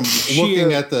all some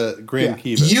looking at the Grand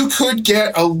Kivas? You could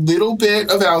get a little bit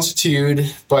of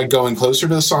altitude by going closer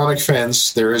to the sonic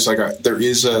fence. There is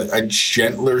a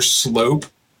gentler slope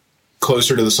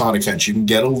closer to the sonic fence. You can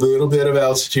get a little bit of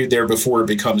altitude there before it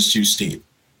becomes too steep.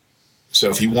 So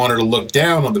if you wanted to look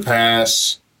down on the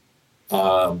pass,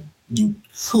 you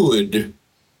could.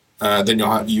 Then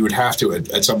you would have to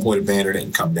at some point abandon it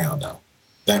and come down. Though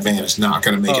that van is not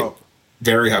going to make it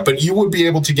very high, but you would be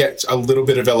able to get a little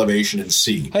bit of elevation and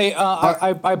see. Hey,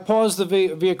 I paused the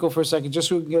vehicle for a second just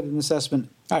so we can get an assessment.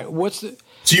 All right,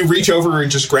 So you reach over and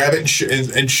just grab it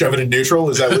and shove it in neutral?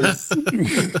 Is that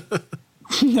what?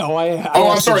 No,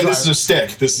 I'm sorry. This is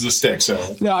a stick.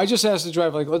 So no, I just asked the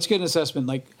driver. Like, let's get an assessment.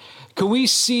 Like, can we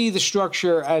see the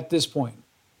structure at this point?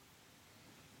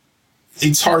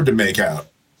 It's hard to make out.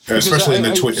 Especially in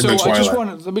the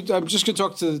twilight. I'm just going to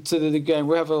talk to the gang.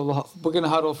 We're going to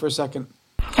huddle for a second.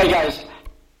 Hey, guys.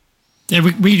 Yeah,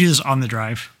 we can do this on the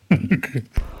drive.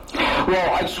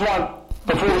 Well, I just want,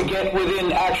 before we get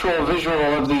within actual visual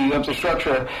of the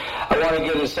structure, I want to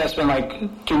get an assessment.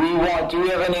 Like, do we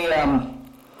have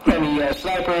any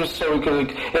snipers so we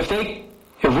could, if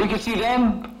we could see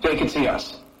them, they could see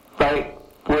us, right?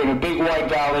 We're in a big white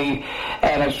valley,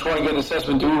 and I just want to get an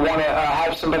assessment. Do we want to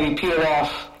have somebody peel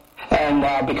off and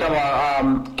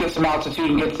get some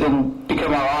altitude and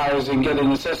become our eyes and get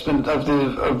an assessment of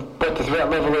what the threat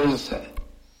level is?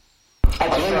 I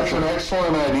think it's an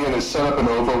excellent idea to set up an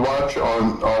overwatch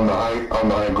on the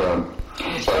high ground.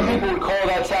 Some people would call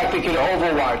that tactic an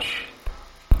overwatch.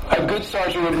 A good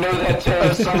sergeant would know that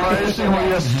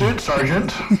surprisingly astute,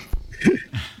 Sergeant.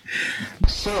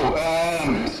 So,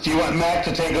 do you want Mac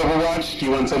to take Overwatch? Do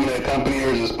you want someone to accompany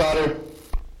her as a spotter?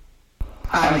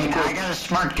 I got a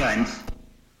smart gun.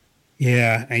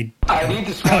 Yeah, I need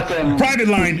the smart gun. Private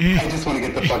line. I just want to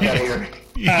get the fuck out of here.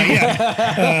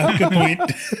 Good point.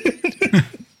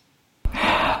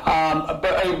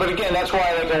 But again, that's why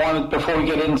I wanted, before we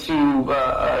get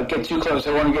too close,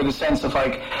 I want to get a sense of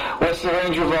what's the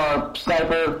range of our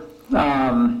sniper?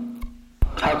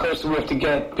 How close do we have to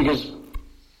get? Because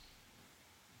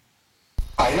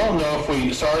I don't know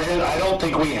if Sergeant, I don't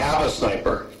think we have a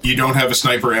sniper. You don't have a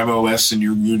sniper MOS in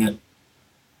your unit?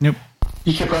 Nope.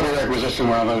 You should probably requisition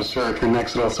one of those, sir, at your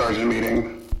next little sergeant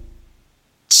meeting.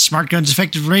 Smart gun's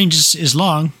effective range is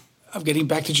long. I'm getting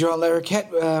back to John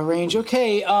Larroquette range.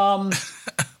 Okay,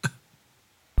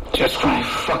 just when I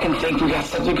fucking think we got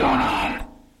something going on.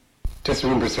 Just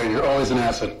remember, sir, you're always an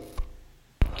asset.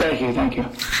 Thank you.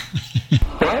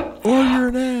 What? Or you're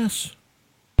an ass.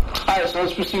 Alright, so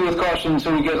let's proceed with caution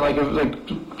so we get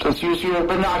let's use your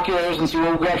binoculars and see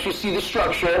where we can actually see the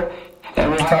structure, and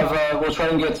we'll try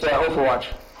and get Overwatch.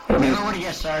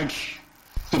 Yes, Sarge.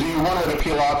 So do you want her to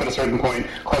peel off at a certain point,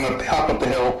 hop up the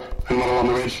hill, and run along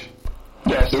the ridge?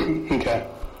 Yes. Okay.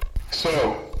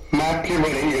 So, Mac, get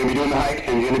ready. You're going to be doing the hike,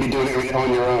 and you're going to be doing it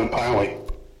on your own, piling.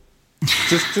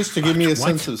 Just to give me a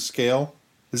sense of scale,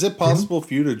 Is it possible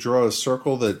for you to draw a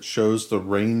circle that shows the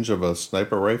range of a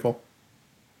sniper rifle?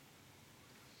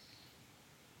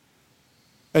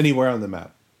 Anywhere on the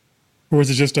map. Or is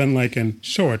it just done like in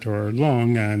short or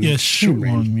long and short,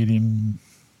 range? long, medium.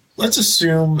 Let's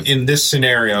assume in this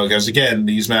scenario, because again,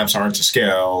 these maps aren't to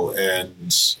scale, and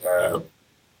the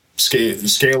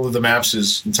scale of the maps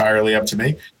is entirely up to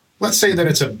me. Let's say that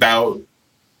it's about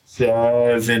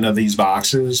 7 of these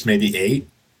boxes, maybe 8.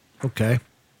 Okay.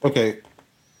 Okay.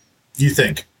 You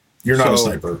think? You're not a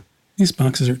sniper. These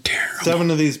boxes are terrible. 7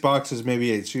 of these boxes,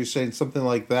 maybe 8. So you're saying something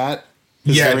like that?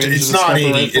 Yeah, it's not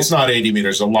 80. Rifle? It's not 80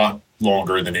 meters. A lot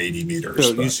longer than 80 meters.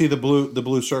 So you see the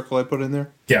blue circle I put in there?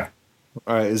 Yeah.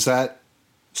 All right. Is that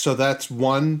so? That's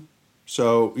 1.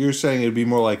 So you're saying it'd be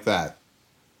more like that?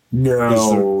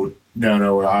 No.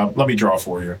 Let me draw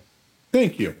for you.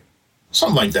 Thank you.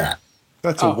 Something like that.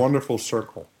 That's a wonderful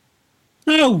circle.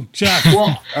 Oh, Jack.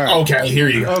 Well, right. Okay, here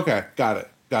you go. Okay, got it.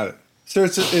 So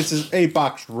it's an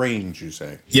 8-box range, you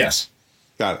say? Yes.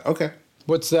 Got it. Okay.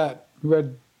 What's that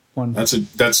red one? That's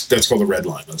called the red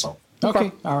line. That's all.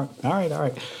 Okay. All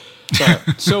right.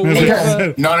 So we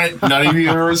None of you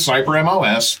are a sniper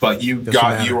MOS, but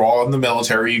you're all in the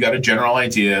military. You got a general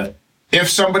idea. If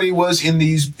somebody was in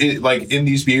these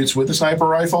buttes with a sniper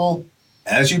rifle,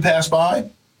 as you pass by,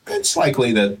 it's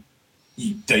likely that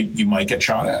you might get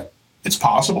shot at. It's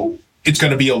possible. It's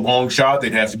going to be a long shot.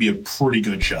 They'd have to be a pretty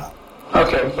good shot.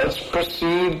 Okay, let's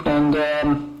proceed. And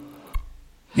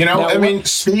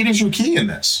speed is your key in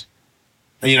this.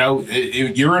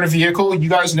 You're in a vehicle. You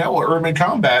guys know urban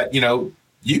combat. You're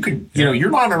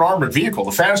not an armored vehicle.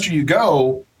 The faster you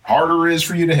go, harder it is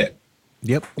for you to hit.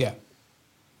 Yep. Yeah.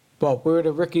 Well, we're at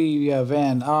a Ricky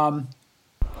van.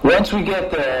 once we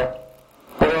get there,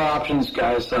 what are our options,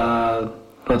 guys?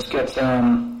 Let's get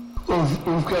some.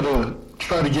 We've got to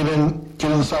try to get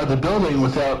inside the building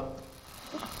without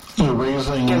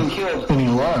raising any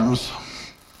alarms.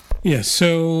 Yeah,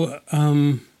 so,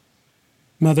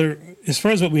 Mother, as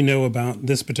far as what we know about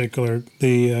this particular,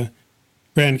 the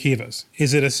Grand Kivas,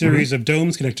 is it a series of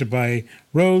domes connected by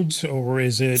roads, or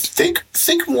is it...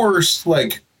 Think more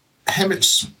like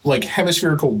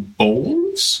hemispherical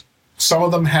bowls. Some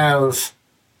of them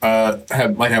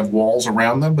might have walls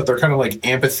around them, but they're kind of like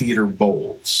amphitheater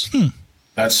bowls.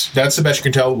 That's the best you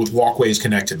can tell with walkways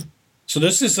connected. So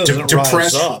this doesn't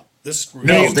rise up.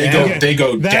 They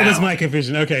go down. That was my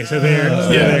confusion. Okay, so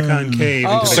they're concave.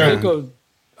 They go.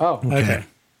 Oh, okay.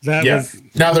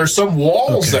 Now there's some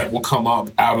walls that will come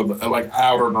up out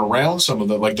and around some of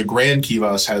the Grand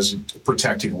Kivas has a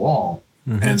protecting wall,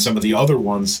 and some of the other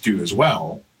ones do as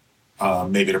well.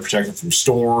 Maybe to protect them from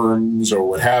storms or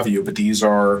what have you, but these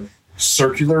are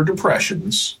circular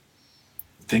depressions.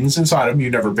 Things inside them,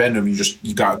 you've never been to them,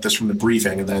 you got this from the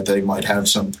briefing, and that they might have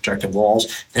some protective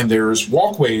walls, and there's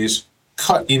walkways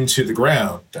cut into the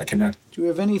ground that connect. Do we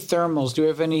have any thermals? Do we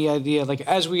have any idea,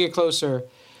 as we get closer,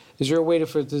 is there a way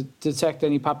to detect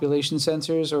any population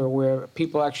sensors or where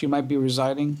people actually might be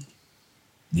residing?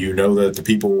 You know that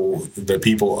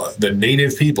the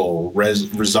native people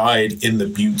reside in the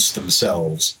buttes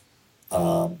themselves.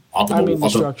 The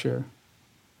structure.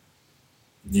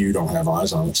 You don't have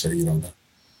eyes on it, so you don't know.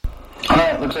 All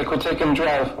right, looks like we're taking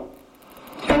drive.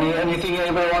 Anything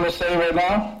anybody want to say right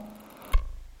now?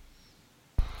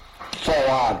 It's all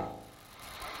on.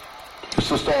 It's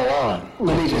just all on.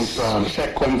 Let me just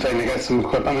check one thing. I got some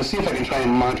equipment. I'm going to see if I can try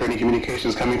and monitor any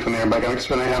communications coming from there, but I got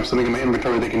to have something in my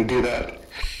inventory that can do that.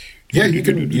 Yeah, you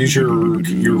can use your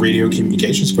radio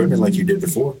communications equipment like you did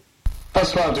before.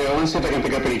 That's what I'll do. I want to see if I can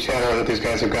pick up any chatter that these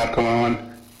guys have got going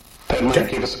on. That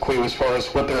might give us a clue as far as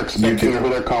what they're expecting or who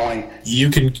they're calling. You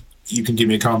can give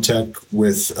me a contact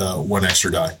with one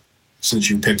extra die, since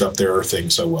you picked up their thing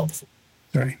so well before.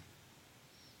 Sorry.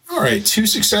 All right, 2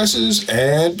 successes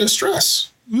and a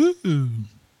stress. Woo!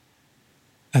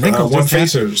 I think one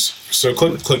faces. So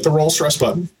click the roll stress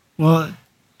button. Well,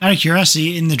 out of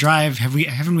curiosity, in the drive,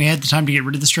 haven't we had the time to get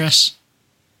rid of the stress?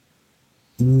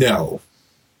 No,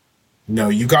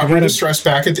 you got rid of stress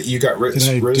back at the. You got rid. Did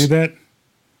I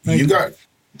do that?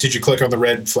 Did you click on the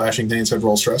red flashing thing and said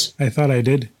roll stress? I thought I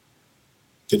did.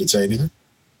 Did it say anything?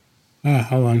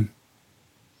 Hold on.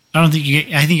 I don't think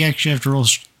I think you actually have to roll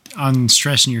on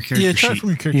stress in your character sheet. From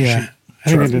your character sheet. I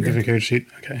think I did the character sheet.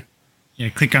 Okay. Yeah,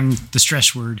 click on the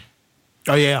stress word.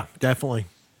 Oh yeah, definitely.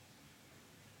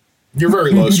 You're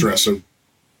very low stress, so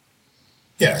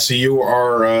yeah. So you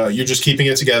are you're just keeping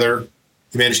it together.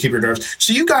 You manage to keep your nerves.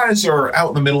 So you guys are out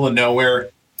in the middle of nowhere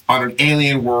on an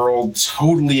alien world,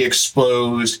 totally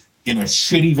exposed in a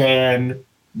shitty van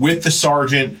with the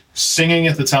sergeant singing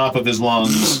at the top of his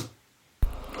lungs.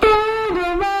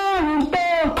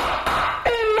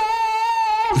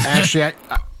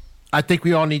 Actually, I think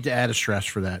we all need to add a stress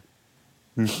for that.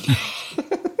 You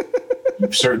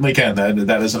certainly can.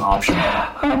 That is an option.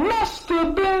 I must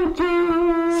have been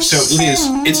through. So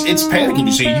it's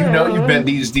panicking. So you've been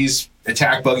these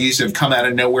attack buggies have come out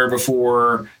of nowhere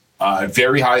before,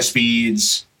 very high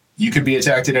speeds. You could be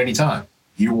attacked at any time.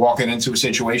 You're walking into a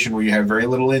situation where you have very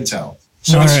little intel.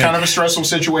 So it's kind of a stressful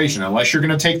situation unless you're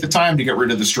going to take the time to get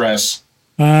rid of the stress.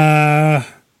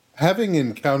 Having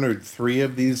encountered 3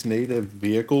 of these native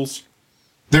vehicles,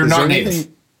 they're not native.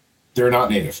 They're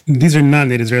not native. These are not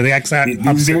natives. They're the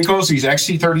these vehicles, these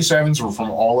XC-37s, are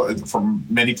from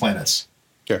many planets.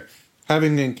 Okay.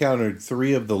 Having encountered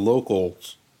 3 of the local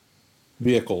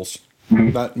vehicles,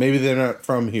 maybe they're not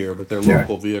from here, but they're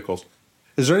local vehicles.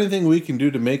 Is there anything we can do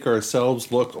to make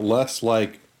ourselves look less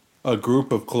like a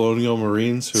group of colonial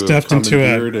marines who have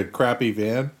commandeered a crappy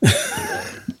van?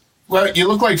 Well, you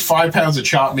look like 5 pounds of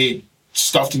chopped meat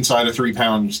stuffed inside a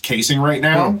 3-pound casing right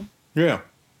now. Yeah.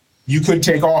 You could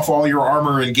take off all your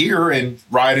armor and gear and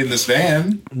ride in this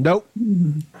van. Nope.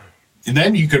 And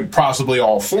then you could possibly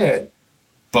all fit.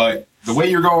 But the way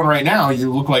you're going right now, you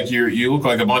look like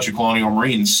a bunch of colonial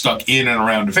marines stuck in and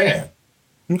around a van.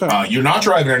 Okay. You're not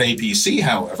driving an APC,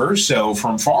 however, so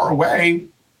from far away,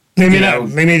 they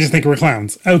may just think we're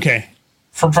clowns. Okay.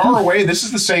 From far away, this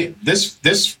is the same.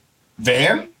 This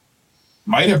van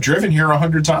might have driven here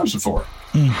 100 times before.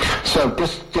 So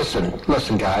just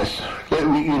listen, guys. We're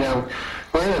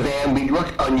in a van. We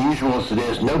look unusual as it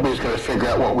is. Nobody's going to figure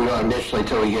out what we are initially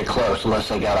until we get close, unless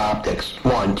they got optics.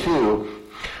 1, 2.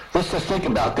 Let's just think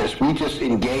about this. We just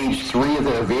engaged 3 of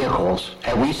their vehicles.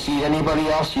 Have we seen anybody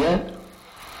else yet?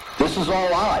 This is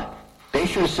all odd. They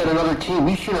should have sent another team.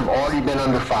 We should have already been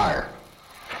under fire.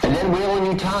 And then Whale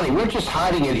and Utani, we're just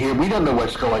hiding it here. We don't know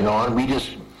what's going on. We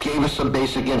just gave us some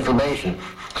basic information.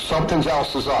 Something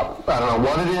else is up. I don't know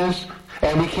what it is,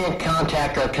 and we can't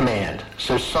contact our command.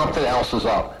 So something else is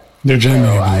up. They're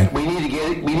generating. We need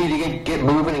to get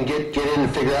moving and get in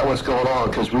and figure out what's going on,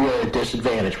 because we are at a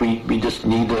disadvantage. We just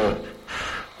need to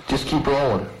just keep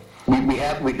rolling.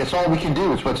 That's all we can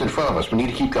do is what's in front of us. We need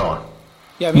to keep going.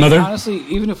 Yeah, I mean, honestly,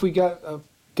 even if we got go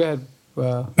ahead.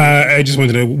 I just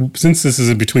wanted to, since this is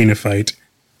a between a fight,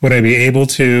 would I be able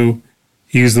to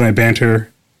use my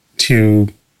banter to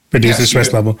reduce the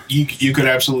stress level? You could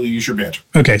absolutely use your banter.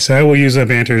 Okay, so I will use a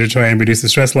banter to try and reduce the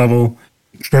stress level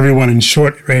for everyone in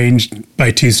short range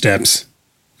by 2 steps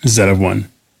instead of 1.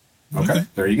 Okay,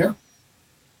 there you go.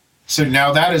 So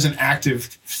now that is an active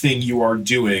thing you are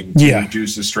doing to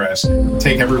reduce the stress,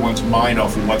 take everyone's mind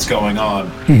off of what's going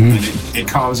on, and it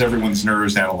calms everyone's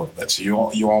nerves down a little bit. So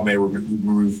you all may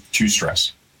remove 2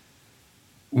 stress.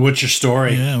 What's your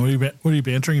story? Yeah, what are you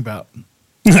bantering about?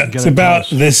 It's about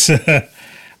this,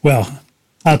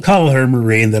 I'll call her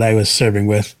Marine that I was serving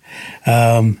with.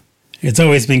 It's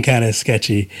always been kind of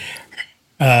sketchy.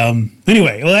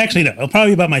 Anyway, well, actually, no. It'll probably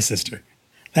be about my sister.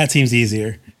 That seems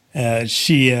easier.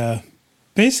 She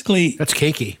basically... That's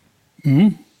cakey.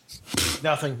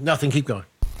 Nothing. Keep going.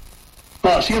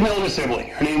 Well, she had my older sibling.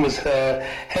 Her name was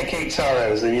Hecate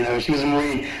Sorrows, and, she was a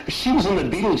Marine. But she was on the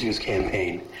Beetlejuice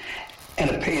campaign. And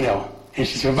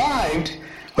she survived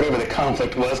whatever the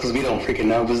conflict was, because we don't freaking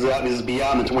know. This is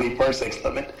beyond the 20 parsecs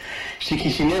limit. She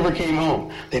never came home.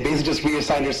 They basically just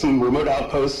reassigned her some remote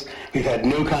outposts. We've had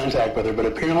no contact with her, but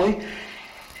apparently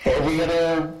every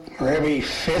other or every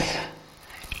 5th,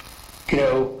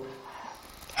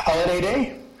 holiday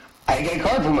day, I get a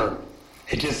card from her.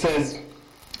 It just says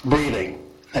breathing.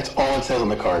 That's all it says on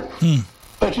the card.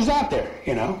 But she's out there,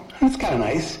 It's kind of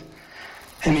nice.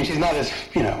 I mean, she's not as,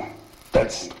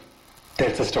 that's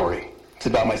the story. It's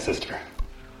about my sister.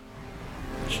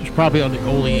 She's probably on the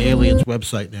Only Aliens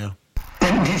website now.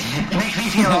 It makes me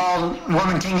feel all warm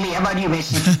and tingly. How about you,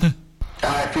 Mason?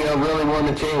 I feel really warm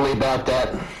and tingly about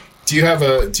that. Do you have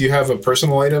a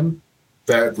personal item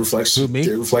that reflects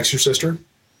your sister?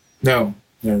 No.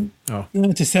 Oh,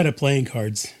 it's a set of playing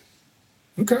cards.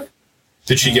 Okay.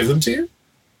 Did she give them to you?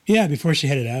 Yeah, before she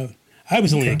headed out. I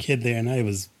was only a kid there, and I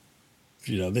was,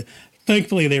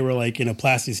 thankfully they were like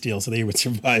plasti steel, so they would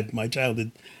survive my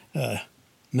childhood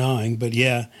gnawing. But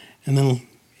yeah, and then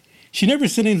she never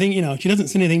said anything. She doesn't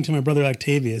say anything to my brother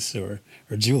Octavius or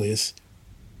Julius.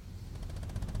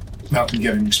 Not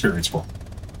getting experience for.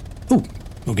 Oh,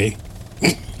 okay.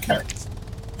 Okay.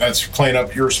 That's playing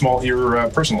up your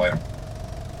personal item.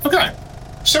 Okay.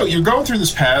 So you're going through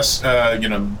this pass,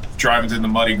 driving through the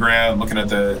muddy ground, looking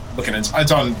at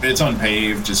it's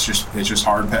unpaved. It's just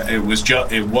hard. It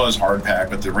was hard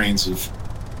packed, but the rains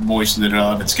have moistened it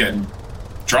up.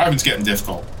 Driving's getting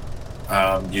difficult.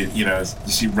 You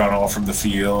see runoff from the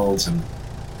fields, and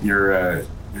you're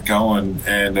you're going,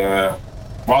 and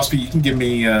Waspy, you can give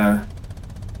me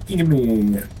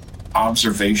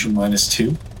observation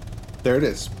 -2. There it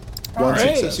is. One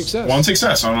success. One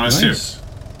success on -2.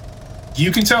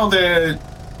 You can tell that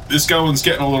this going's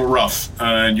getting a little rough,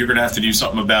 and you're going to have to do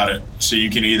something about it. So you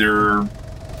can either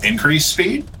increase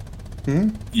speed,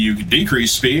 you can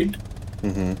decrease speed,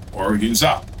 or you can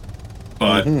stop.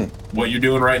 But what you're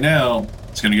doing right now,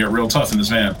 it's going to get real tough in this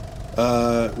van.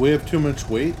 We have too much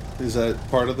weight. Is that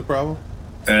part of the problem?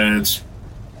 And it's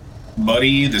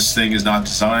muddy. This thing is not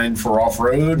designed for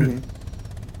off-road.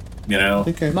 You know?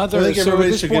 Okay. Mother, I think so at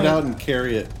everybody this should point- get out and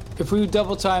carry it. If we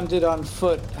double timed it on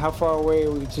foot, how far away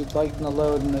are we to lighten the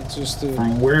load and it's just to...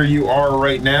 From where you are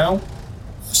right now,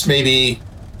 it's maybe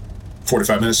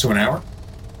 45 minutes to an hour.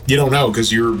 You don't know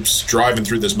because you're driving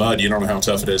through this mud. You don't know how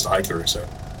tough it is to hike through. So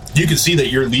you can see that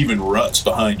you're leaving ruts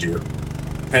behind you.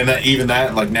 And that even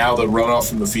that, like now the runoff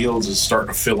from the fields is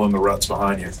starting to fill in the ruts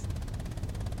behind you.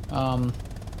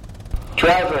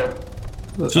 Driver.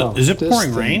 So, is it pouring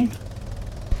thing. rain?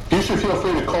 You should feel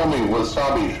free to call me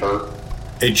Wasabi, sir.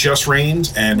 It just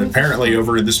rained, and apparently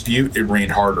over in this butte, it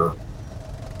rained harder.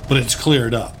 But it's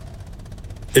cleared up.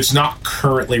 It's not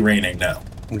currently raining now.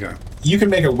 Okay. You can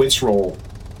make a wits roll,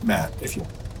 Matt, if you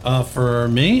want. For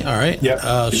me? All right.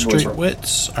 Yep. Straight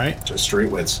wits. All right. Just straight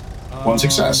wits. One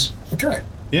success. Okay.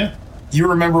 Yeah. You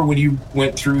remember when you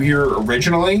went through here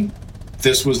originally?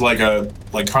 This was like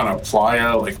kind of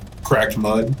playa, like cracked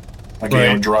mud, like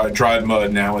Right. dried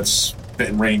mud. Now it's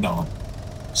been rained on,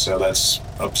 so that's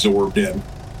absorbed in.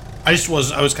 I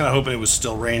was kind of hoping it was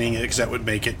still raining because that would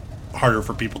make it harder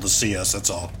for people to see us. That's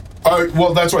all.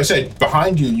 Well, that's what I said.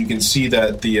 Behind you, you can see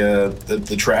that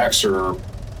the tracks are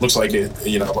looks like it.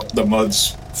 You know, the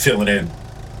mud's filling in.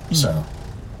 So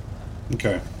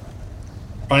Okay.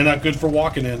 Probably not good for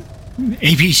walking in.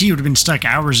 APC would have been stuck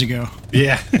hours ago.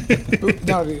 Yeah.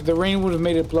 No, the rain would have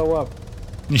made it blow up.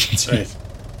 That's right.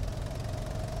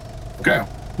 okay.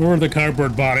 Or the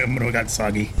cardboard bottom would have got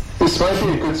soggy. This might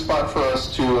be a good spot for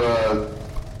us to,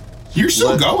 You're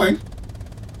still going.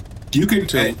 You can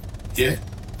yeah.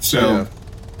 So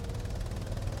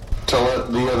to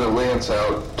let the other Lance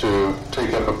out to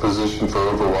take up a position for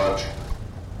Overwatch.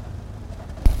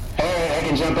 Alright, I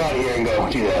can jump out here and go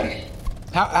do that.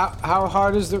 How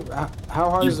hard is the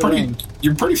rain?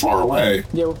 You're pretty far away.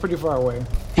 Yeah, we're pretty far away.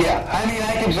 Yeah, I mean,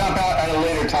 I can jump out at a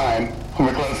later time when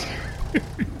we're closer.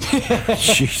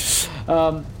 Jeez.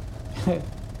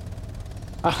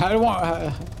 I don't want...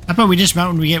 How about we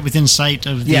dismount when we get within sight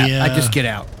of the... Yeah, I just get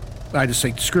out. I just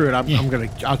say, screw it.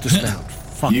 I'll dismount.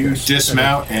 Fuck You this.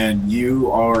 dismount and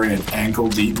you are in ankle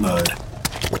deep mud.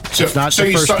 So, It's not so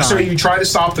the you first so time. you try to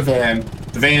stop the van.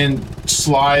 The van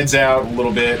slides out a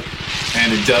little bit,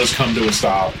 and it does come to a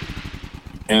stop.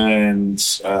 And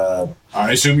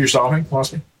I assume you're stopping,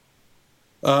 Waspy?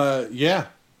 Yeah.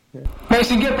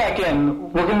 Mason, get back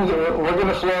in. We're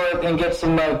gonna floor it and get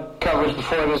some coverage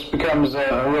before this becomes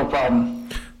a real problem.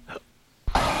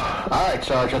 All right,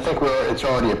 Sarge. I think it's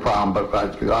already a problem, but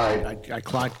all right. I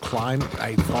climb.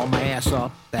 I fall my ass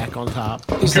up, back on top.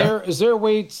 Is there a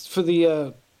way for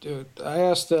the... I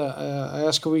asked,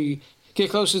 can we get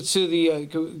closer to the...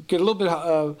 get a little bit...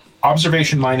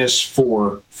 Observation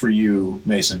 -4 for you,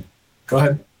 Mason. Go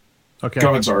ahead. Okay. Go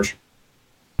ahead, Sarge.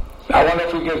 I wonder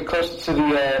if we get closer to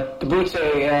the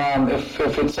Boötis.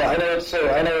 If it's I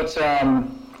know it's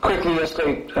quickly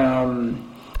escalate.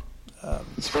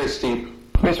 It's very steep.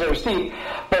 It's very steep,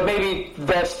 but maybe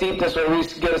that steepness will at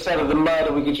least get us out of the mud,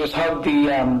 and we could just hug the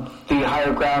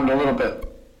higher ground a little bit.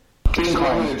 So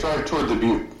I'm going to drive toward the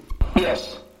butte.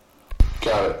 Yes.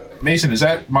 Got it. Mason, is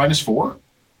that -4?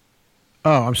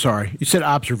 Oh, I'm sorry. You said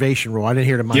observation roll. I didn't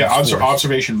hear the minus Yeah, fours.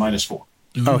 observation -4.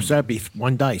 Oh, so that'd be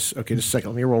one dice. Okay, just a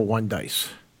second. Let me roll one dice.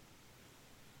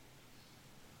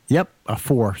 Yep, a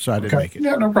 4, so I didn't make it.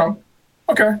 Yeah, no problem.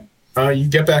 Okay. You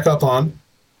get back up on.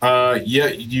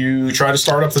 You try to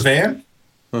start up the van,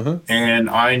 and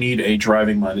I need a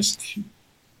driving -2.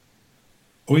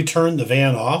 We turned the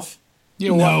van off?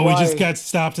 No, we just got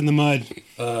stopped in the mud.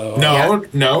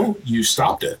 No, you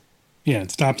stopped it. Yeah,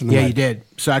 it stopped in the Yeah, mud. you did.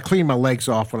 So I cleaned my legs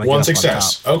off when I One got up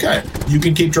success. on top. Okay, you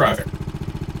can keep driving.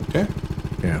 Okay.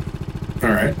 Yeah. All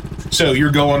right. So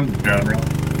you're going down.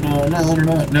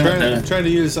 No. Trying to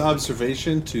use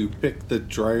observation to pick the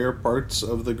drier parts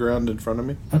of the ground in front of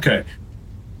me. Okay.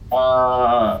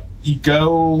 You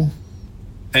go,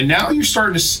 and now you're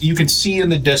starting to. You can see in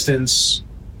the distance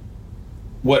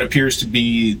what appears to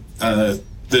be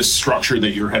this structure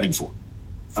that you're heading for.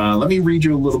 Let me read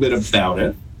you a little bit about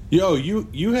it. Yo,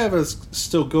 you have us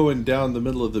still going down the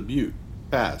middle of the butte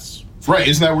pass. Right?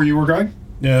 Isn't that where you were going?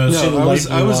 No, see the I light was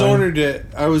blue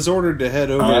line? ordered to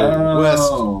head over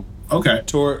west Okay.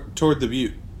 toward the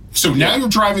butte. So now you're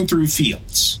driving through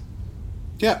fields.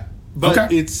 Yeah, but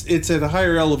Okay. it's at a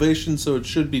higher elevation, so it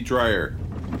should be drier,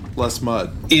 less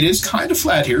mud. It is kind of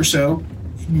flat here, so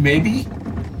maybe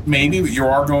you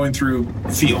are going through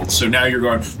fields. So now you're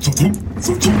going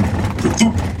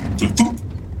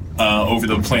over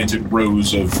the planted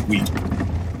rows of wheat.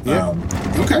 Yeah.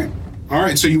 Okay. All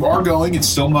right. So you are going. It's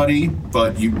still muddy,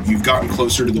 but you've gotten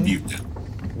closer to the butte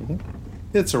now.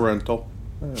 It's a rental.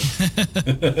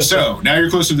 So now you're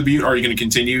close to the butte. Are you going to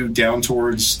continue down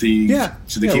towards the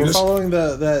to the we're Kivas? following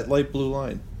that light blue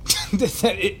line.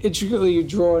 that intricately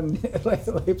drawn like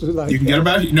blue line. You can get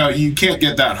about you can't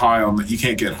get that high on you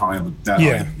can't get high on that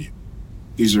high on the butte.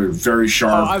 These are very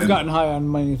sharp. I've gotten high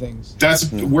on many things.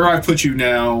 That's where I put you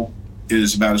now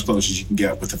is about as close as you can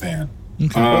get with the van.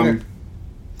 Okay.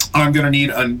 I'm going to need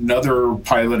another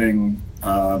piloting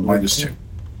 -2.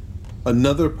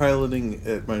 Another piloting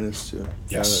at -2.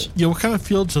 Yes. Yeah, what kind of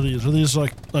fields are these? Are these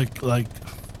like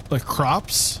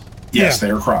crops? Yes, they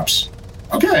are crops.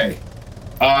 Okay.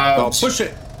 I'll push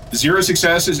it. 0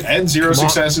 successes and 0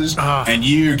 successes, and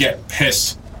you get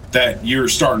pissed that you're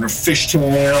starting to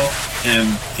fishtail, and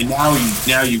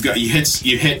now you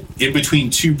hit in between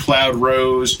 2 plowed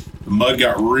rows. The mud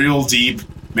got real deep.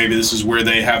 Maybe this is where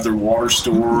they have their water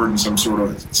stored in some sort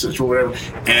of whatever.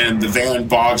 And the van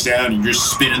bogs down, and you're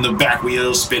spinning the back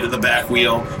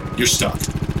wheel. You're stuck.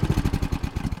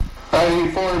 I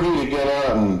need 4 of you to get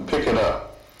out and pick it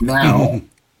up. Now,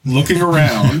 looking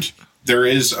around, there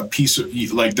is a piece of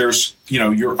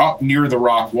you're up near the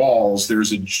rock walls. There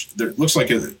looks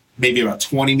like maybe about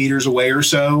 20 meters away or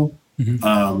so.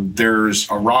 Mm-hmm. There's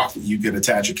a rock that you could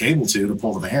attach a cable to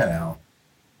pull the van out.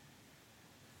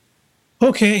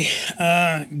 Okay,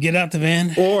 get out the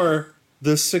van. Or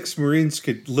the 6 Marines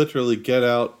could literally get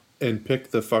out and pick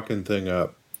the fucking thing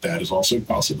up. That is also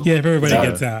possible. Yeah, if everybody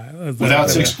gets out.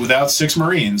 Without 6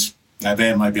 Marines, that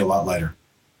van might be a lot lighter.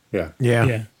 Yeah.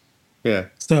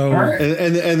 So, right.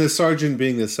 and the sergeant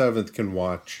being the 7th can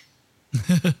watch.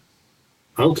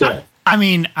 Okay. I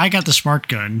mean, I got the smart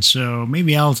gun, so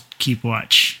maybe I'll keep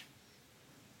watch.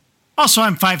 Also,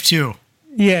 I'm 5'2".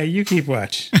 yeah, you keep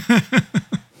watch.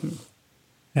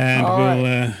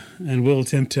 And we'll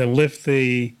attempt to lift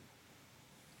the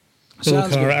little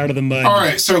car out of the mud. All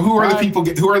right. So who are the people?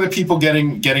 Who are the people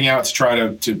getting out to try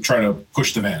to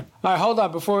push the van? All right, hold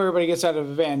on before everybody gets out of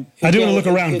the van. I do want to look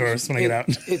around first when I get out.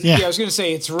 Yeah, I was going to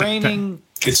say it's raining.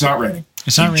 It's not raining.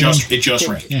 It's not raining. It just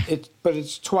rained. Yeah. But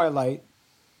it's twilight.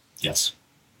 Yes.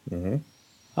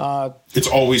 It's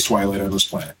always twilight on this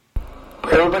planet.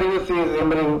 Everybody with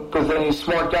any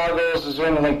smart goggles? Is there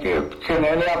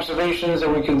any observations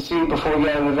that we can see before we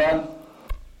get out of the van?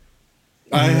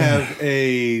 I have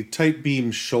a tight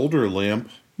beam shoulder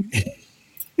lamp.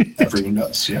 Everyone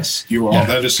does. Yes, you all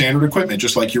that is standard equipment,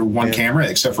 just like your one camera,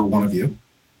 except for one of you,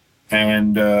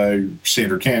 and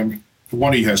standard cam.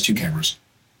 One of you has 2 cameras.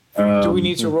 Do we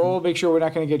need to roll? Make sure we're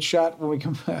not going to get shot when we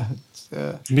come back.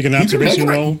 Make an observation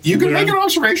roll. You can make an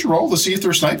observation roll to see if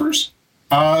they're snipers.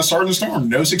 Sergeant Storm,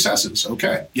 no successes.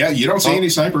 Okay. Yeah, you don't see any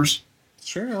snipers.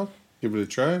 Sure, I'll give it a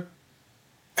try.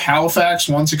 Halifax,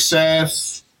 1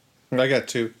 success. I got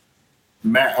 2.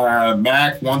 Mac,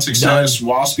 1 success.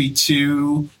 Waspy,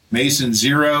 2. Mason,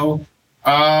 0.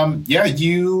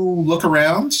 You look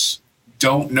around.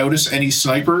 Don't notice any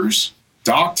snipers.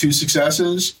 Doc, 2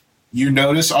 successes. You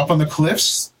notice up on the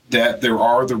cliffs that there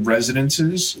are the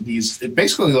residences. These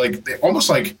basically almost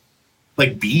like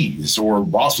bees or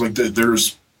wasps.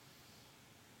 There's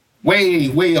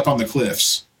way up on the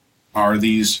cliffs are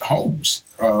these holes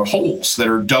that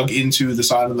are dug into the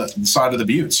side of the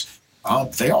buttes.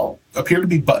 They all appear to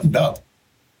be buttoned up.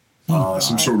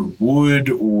 Some sort of wood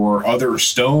or other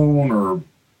stone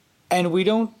And we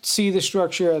don't see the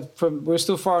structure we're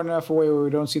still far enough away where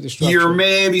we don't see the structure. You're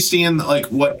maybe seeing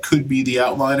what could be the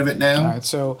outline of it now. All right,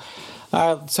 so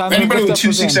anybody with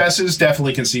 2 successes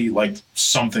definitely can see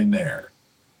something there.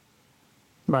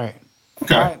 Right.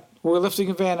 Okay. All right. We're lifting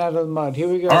a van out of the mud. Here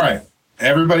we go. All right.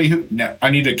 Everybody I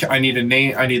need a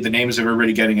name. I need the names of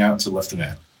everybody getting out to lift the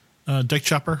van. Deck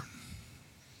Chopper.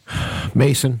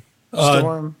 Mason.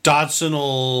 Storm. Dodson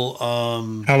will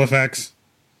Halifax.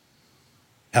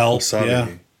 help. Yeah.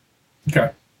 Okay.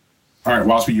 All right,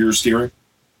 Waspy, you're steering.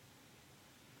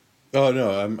 Oh no,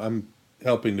 I'm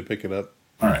helping to pick it up.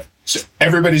 All right. So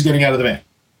everybody's getting out of the van.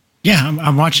 Yeah,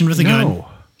 I'm watching with a gun.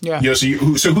 Yeah. So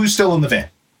who's still in the van?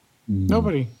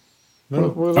 Nobody. No.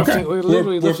 We're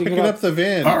literally We're lifting picking it up the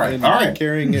van. All right. and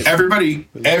carrying it.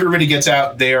 Everybody gets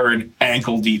out. They are in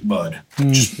ankle deep mud.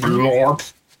 Just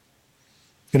blorp.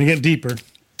 Gonna get deeper.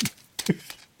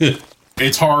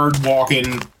 It's hard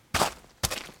walking.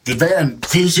 The van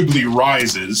visibly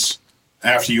rises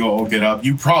after you all get up.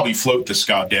 You probably float this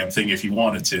goddamn thing if you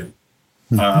wanted to.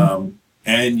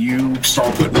 And you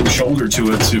start putting your shoulder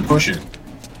to it to push it.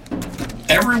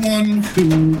 Everyone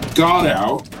who got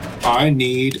out, I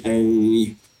need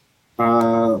a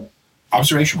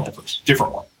observation roll, please.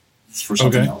 Different one. It's for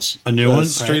something else. A new one?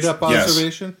 Straight up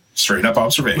observation? Yes. Straight up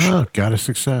observation. Oh, got a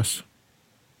success.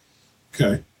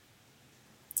 Okay.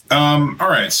 All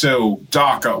right, so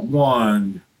Doc got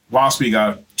 1, Waspy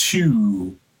got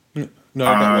 2, No,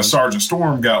 I got one. Sergeant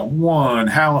Storm got 1,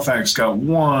 Halifax got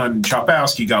 1,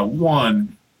 Chopowski got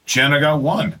 1, Jenna got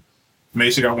 1,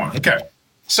 Mason got 1. Okay,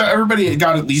 so everybody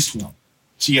got at least 1.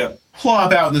 So you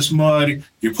plop out in this mud,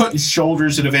 you're putting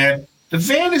shoulders in the van. The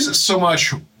van isn't so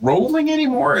much rolling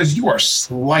anymore as you are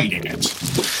sliding it.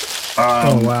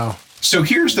 Oh, wow. So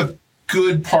here's the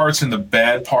good parts and the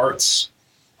bad parts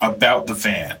about the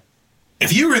van.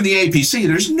 If you were in the APC,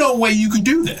 there's no way you could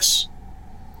do this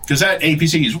because that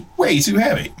APC is way too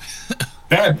heavy.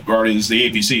 Bad part is the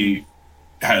APC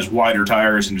has wider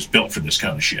tires and is built for this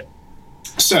kind of shit.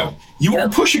 So you are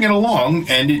pushing it along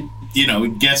and it,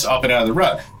 it gets up and out of the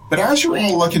rut. But as you're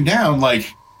all looking down,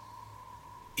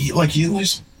 you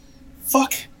just,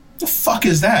 fuck, the fuck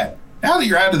is that? Now that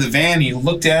you're out of the van, you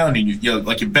look down and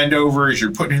you bend over as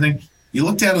you're putting your thing. You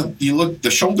look down,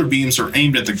 the shoulder beams are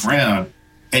aimed at the ground,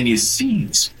 and you see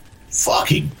these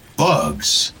fucking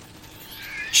bugs.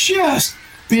 Just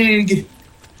big,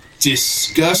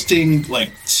 disgusting,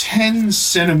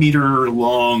 10-centimeter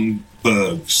long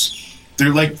bugs.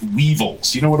 They're like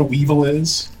weevils. You know what a weevil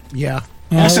is? Yeah.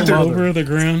 All over the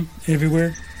ground,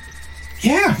 everywhere.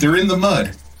 Yeah, they're in the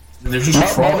mud. And they're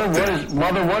just crawling.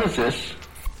 Mother, what is this?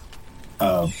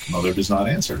 Mother does not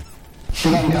answer.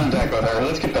 Get in contact with her.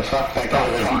 Let's get the fuck back out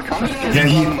of there.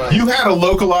 Yeah, you had a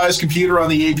localized computer on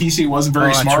the APC. It wasn't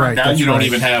very smart. Right, now you don't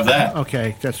even have that.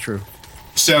 Okay, that's true.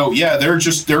 So yeah, they're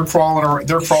crawling.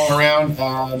 They're crawling around.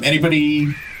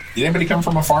 Anybody come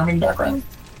from a farming background?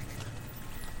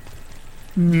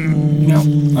 No,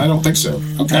 I don't think so.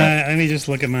 Okay. Let me just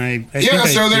look at my.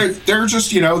 They're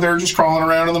just crawling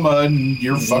around in the mud, and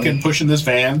you're fucking pushing this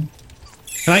van.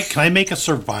 Can I make a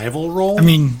survival roll? I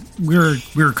mean,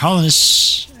 we're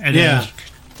colonists at a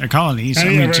colony. So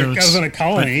I was on a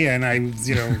colony, and I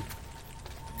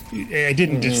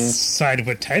didn't decide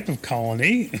what type of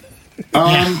colony.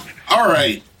 All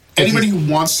right. Anybody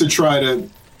who wants to try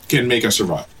can make a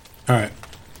survival. All right.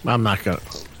 I'm not gonna.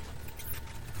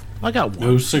 I got one.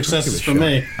 No successes for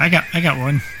me. I got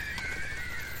one.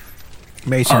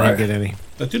 Mason didn't get any.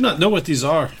 I do not know what these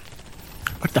are.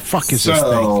 What the fuck is this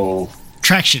thing?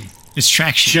 Traction. It's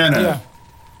traction.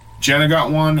 Jenna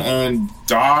got 1, and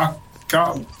Doc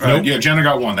got. Nope. Yeah, Jenna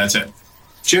got 1. That's it.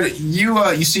 Jenna,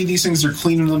 you see these things are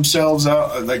cleaning themselves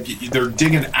out, they're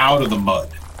digging out of the mud.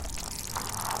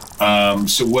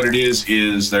 So what it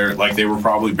is they were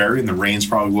probably buried, and the rains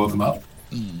probably woke them up.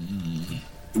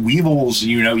 Weevils,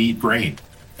 eat grain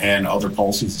and other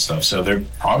pulses and stuff, so they're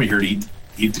probably here to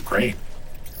eat the grain.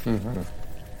 Mm-hmm.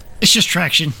 It's just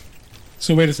traction.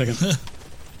 So wait a second.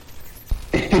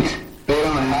 They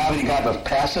don't have any kind of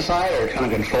pesticide or kind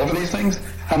of control for these things?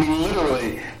 I mean,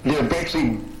 literally, they're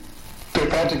practically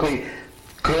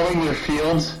growing their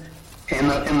fields in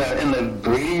the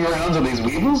breeding grounds of these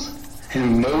weevils,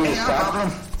 and no way to stop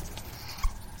them.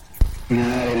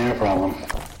 Nah, it ain't a problem.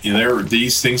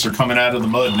 These things are coming out of the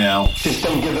mud now. Just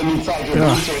don't give them inside your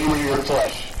boots or anywhere your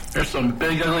flesh. There's some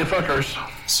big ugly fuckers.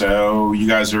 So you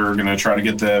guys are gonna try to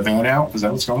get the van out? Is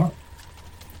that what's going on?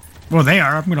 Well, they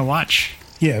are. I'm gonna watch.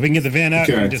 Yeah, we can get the van out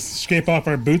Okay. and just scrape off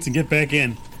our boots and get back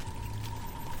in.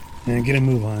 And get a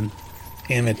move on.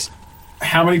 Damn it.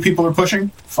 How many people are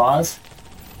pushing? 5?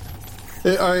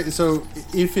 All right, so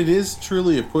if it is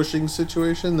truly a pushing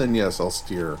situation, then yes, I'll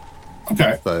steer.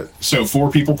 Okay. But So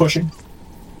 4 people pushing?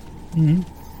 Mm-hmm.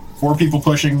 4 people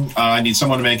pushing. I need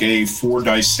someone to make a 4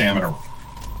 dice stamina roll.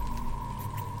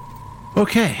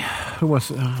 Okay. Who wants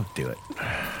to? I'll do it.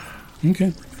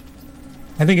 Okay.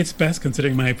 I think it's best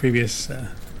considering my previous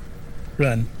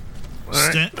run.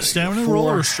 Stamina roll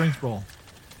or strength roll?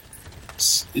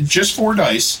 Just 4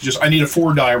 dice. I need a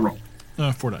 4 die roll.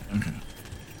 4 die. Okay.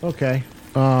 Okay.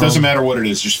 Doesn't matter what it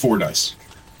is. Just 4 dice.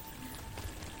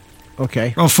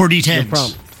 Okay. Oh, 4d10s. No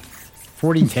problem.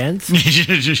 40 tens?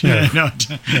 No.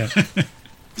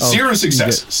 0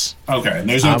 successes. Okay. And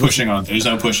there's no pushing on. There's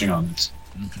no pushing on this.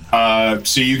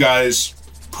 So you guys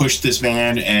push this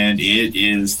van, and it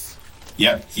is.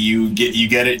 Yep. You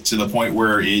get it to the point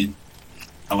where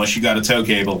unless you got a tow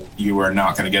cable, you are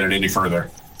not going to get it any further.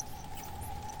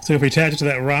 So So if we attach it to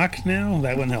that rock now,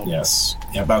 that wouldn't help. Yes.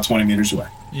 Yeah, about 20 meters away.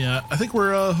 Yeah, I think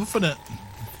we're hoofing it.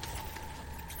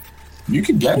 You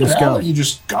can get Let's it go. out. You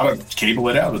just gotta cable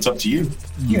it out. It's up to you.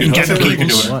 You can can get hoof it or you can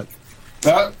do cables. it.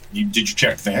 What? Did you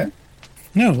check the van?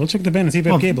 No, we'll check the van and see if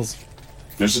we have cables.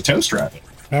 There's a tow strap.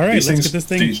 All right, These let's things- get this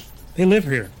thing. these- They live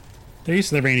here. They're used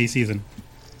to the rainy season.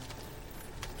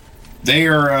 They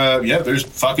are, there's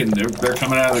fucking, they're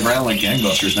coming out of the ground like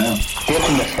gangbusters now. Get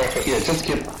in the fuck. Yeah, just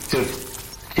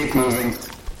keep moving.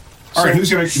 All right, who's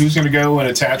gonna go and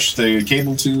attach the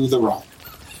cable to the rock?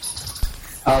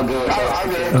 I'll do it.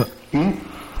 I will.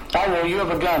 I will. You have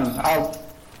a gun. I'll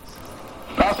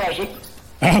attach it.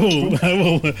 I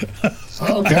will.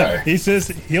 Okay. He says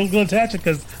he'll go attach it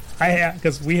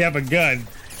because we have a gun.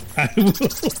 I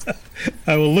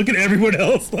will look at everyone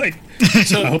else like,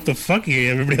 I hope the fucking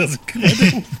everybody else is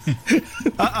good.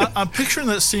 I'm picturing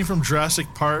that scene from Jurassic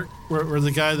Park where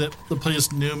the guy that plays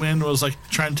Newman was like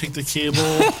trying to take the cable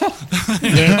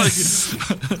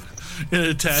and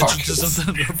attach it to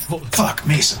something. Fuck,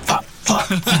 Mason. Fuck.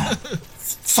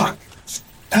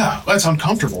 Oh, that's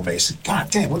uncomfortable, Mason. God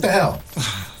damn, what the hell?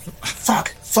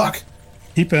 Fuck.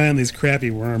 Keep an eye on these crappy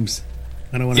worms.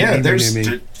 I don't want to Yeah, near me.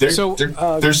 there's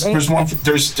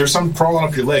some crawling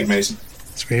up your leg, Mason.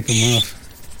 Scrape them off.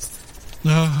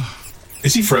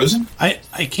 Is he frozen? I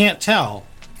can't tell.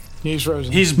 He's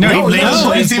frozen. He's No, blinking.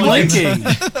 no, He's he's blinking.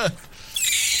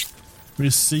 We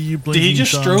see you Did blinking. he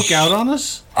just Sean. stroke out on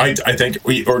us? I think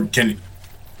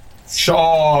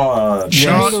Sean.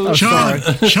 Sean. Sean,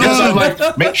 no,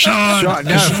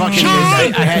 fucking,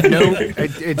 I had no.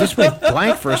 It just went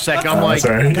blank for a second. I'm like,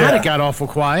 sorry. God, Yeah. it got awful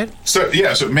quiet. So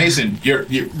Mason, you're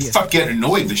fuck getting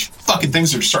annoyed. The fucking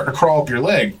things are starting to crawl up your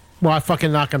leg. Well, I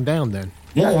fucking knock him down then.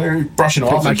 Yeah, you're brushing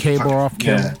Take off. my and cable off,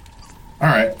 kill Yeah. him. All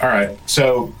right.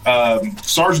 So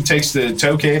Sergeant takes the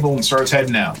tow cable and starts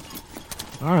heading out.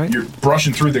 All right. You're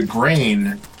brushing through the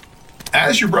grain.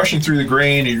 As you're brushing through the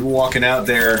grain and you're walking out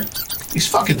there, these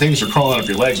fucking things are crawling up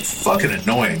your legs. It's fucking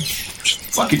annoying.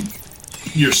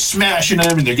 You're smashing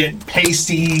them and they're getting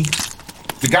pasty.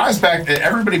 The guys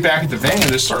everybody back at the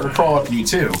van is starting to crawl up to you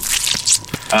too.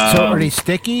 So are they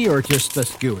sticky or just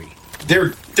gooey?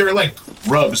 They're like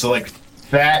rubs. They're like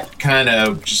fat kind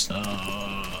of just.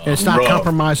 And it's not rub.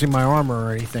 compromising my armor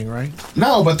or anything, right?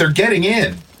 No, but they're getting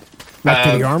in. Not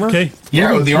to the armor? Okay.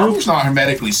 Yeah, the armor's not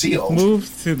hermetically sealed. Move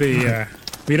to the.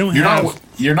 We don't have.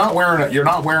 You're not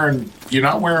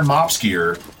wearing mops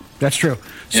gear. That's true.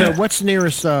 So Yeah. what's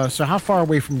nearest? So how far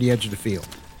away from the edge of the field?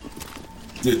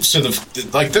 So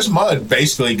this mud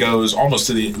basically goes almost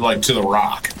to the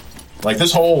rock. Like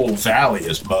this whole valley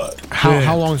is mud.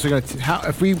 How long is it going to?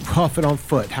 If we huff it on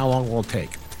foot, how long will it take?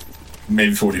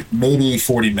 Maybe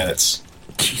 40 minutes.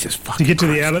 Jesus fucking. To get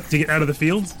to get out of the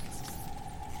fields.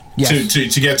 Yes.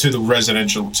 To get to the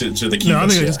residential to the Kivas. No, I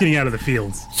think just getting out of the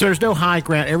fields. So there's no high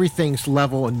ground. Everything's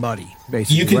level and muddy,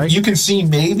 basically. You can see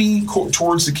maybe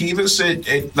towards the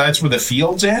Kivas. That's where the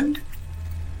fields end.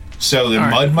 So the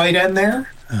mud might end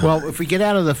there. Well, if we get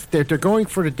out of they're going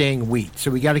for the dang wheat,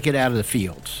 so we got to get out of the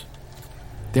fields.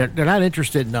 They're not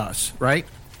interested in us, right?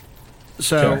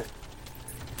 So, Okay.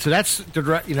 so that's the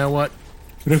direct. You know what?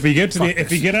 But if we get Fuck if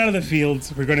we this. get out of the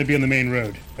fields, we're going to be on the main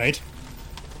road, right?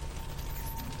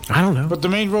 I don't know. But the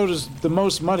main road is the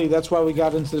most muddy. That's why we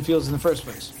got into the fields in the first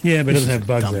place. Yeah, but it doesn't have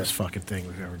bugs there. Dumbest fucking thing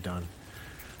we've ever done.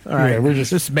 All right, we're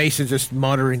just- this Mason just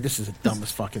muttering. This is the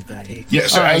dumbest fucking thing. Yeah.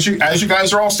 So All right. as you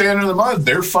guys are all standing in the mud,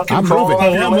 they're fucking I'm crawling moving.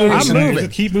 up your I'm moving. legs. I'm and- moving.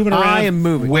 Just keep moving around. I am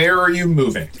moving. Where are you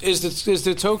moving? Is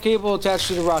the tow cable attached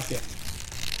to the rock yet?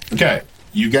 Okay.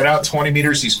 You get out 20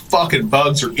 meters, these fucking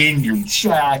bugs are in your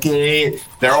jacket.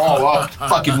 They're all up.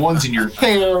 Fucking one's in your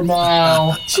hair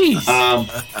now.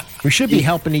 Jeez. We should be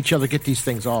helping each other get these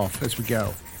things off as we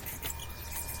go.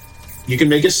 You can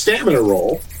make a stamina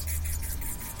roll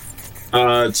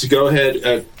to go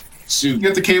ahead to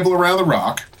get the cable around the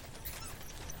rock.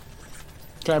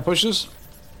 Can I push this?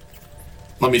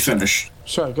 Let me finish.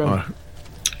 Sorry, go ahead.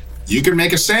 You can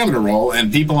make a stamina roll,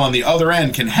 and people on the other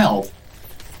end can help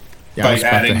Yeah, I by was about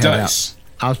to adding head dice.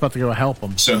 out. I was about to go help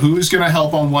them. So who's going to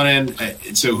help on one end?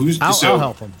 I'll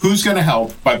help 'em. Who's going to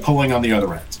help by pulling on the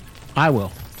other end? I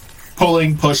will.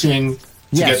 Pulling, pushing to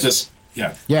Yes. get this.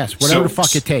 Yeah. Yes, whatever the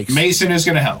fuck it takes. Mason is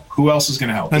going to help. Who else is going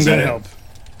to help? I'm Is going to that help.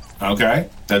 it? Okay,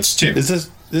 that's two.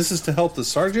 This is to help the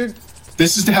sergeant?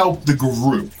 This is to help the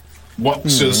group.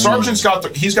 So the sergeant's got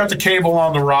the cable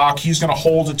on the rock. He's going to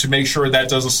hold it to make sure that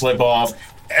doesn't slip off.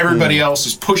 Everybody else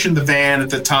is pushing the van at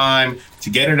the time to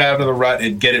get it out of the rut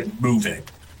and get it moving.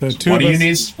 The two One of of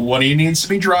us, you needs to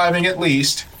be driving at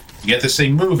least to get this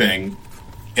thing moving.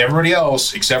 Everybody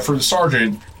else, except for the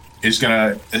sergeant,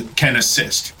 can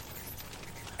assist.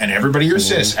 and everybody who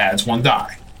assists adds 1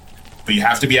 die. But you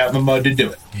have to be out in the mud to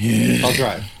do it. Yeah. I'll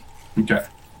drive. Okay.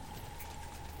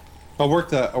 I'll work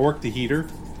the heater.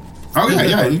 Oh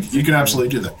yeah, you can absolutely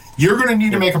do that. You're going to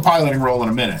need to make a piloting roll in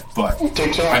a minute, but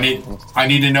I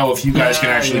need to know if you guys can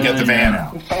actually get the van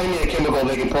out. Find me a chemical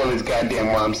they can pour these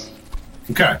goddamn worms.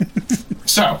 Okay.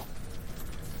 So,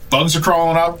 bugs are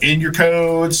crawling up in your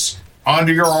codes,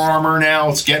 under your armor now.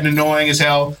 It's getting annoying as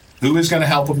hell. Who is going to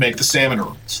help them make the stamina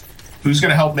rolls? Who's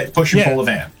going to help push and pull the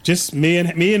van? Just me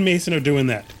and Mason are doing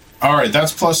that. All right,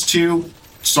 that's +2.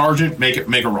 Sergeant, make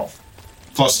a roll.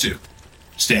 +2.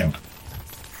 Stamina.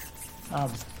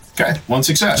 Okay, 1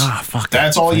 success.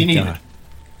 That's all you needed.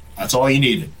 That's all you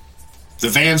needed. The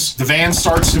van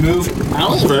starts to move.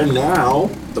 However, now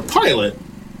the pilot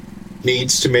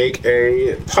needs to make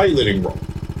a piloting roll.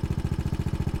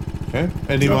 Okay.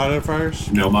 Any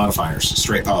modifiers? No modifiers.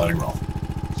 Straight piloting roll.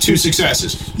 2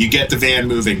 successes. You get the van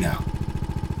moving now.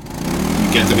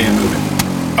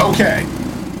 Okay.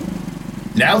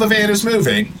 Now the van is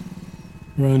moving.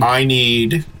 Run. I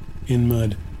need... In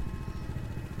mud.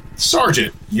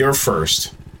 Sergeant, you're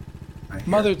first.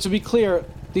 Mother, to be clear,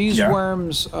 these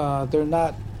worms, they're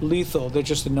not lethal. They're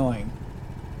just annoying.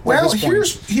 Well,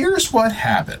 here's what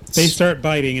happens. They start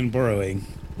biting and burrowing.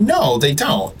 No, they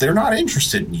don't. They're not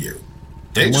interested in you.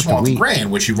 They just want the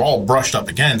grain, which you've all brushed up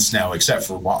against now, except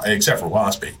for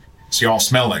Waspy. So you all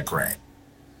smell like grain.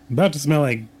 I'm about to smell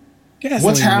like gasoline.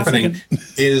 What's happening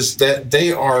is that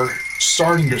they are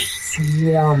starting to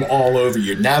swarm all over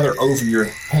you. Now they're over your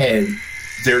head.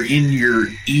 They're in your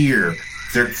ear.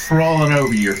 They're crawling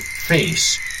over your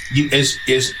face. You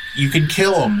can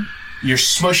kill them. You're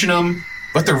smushing them,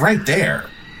 but they're right there.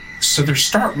 So they're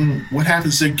starting. What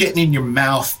happens? They're getting in your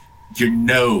mouth, your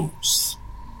nose.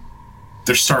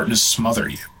 They're starting to smother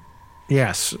you.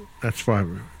 Yes, that's why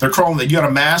they're crawling. You got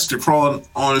a mask. They're crawling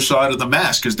on the side of the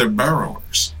mask because they're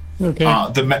burrowers. Okay.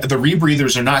 The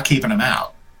rebreathers are not keeping them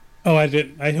out. Oh, I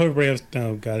did. I hope everybody else.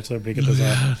 Oh God, it's everybody get those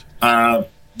out.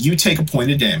 You take a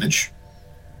point of damage.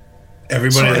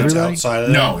 Everybody that's outside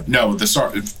of that? No, the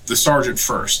sergeant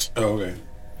first. Oh, okay.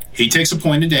 He takes a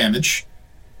point of damage,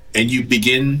 and you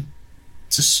begin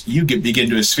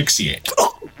to asphyxiate.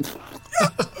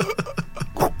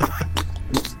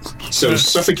 So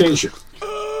suffocation.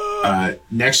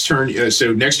 Next turn.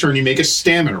 Next turn you make a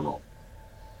stamina roll.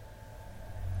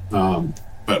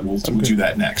 But we'll do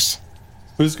that next.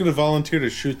 Who's going to volunteer to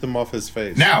shoot them off his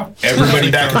face? Now,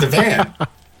 everybody back at the van.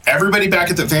 Everybody back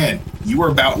at the van. You are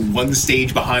about 1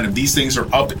 stage behind them. These things are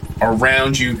up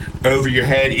around you, over your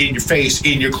head, in your face,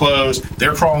 in your clothes.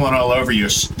 They're crawling all over you.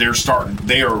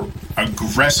 They are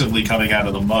aggressively coming out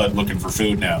of the mud looking for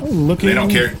food now. They don't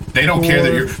care. They don't care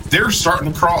that they're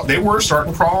starting to crawl. They were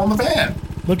starting to crawl on the van.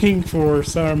 Looking for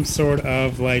some sort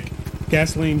of like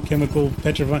gasoline, chemical,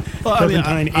 petrifying,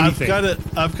 turpentine, anything.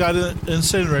 I've got an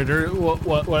incinerator.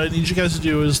 What I need you guys to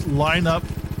do is line up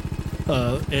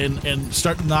and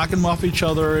start knocking them off each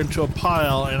other into a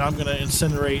pile, and I'm going to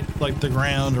incinerate like the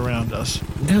ground around us.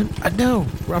 No,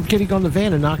 I'm getting on the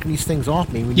van and knocking these things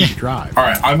off me when you drive. All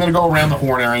right, I'm going to go around the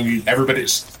horn, and I need everybody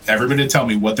to tell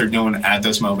me what they're doing at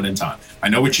this moment in time. I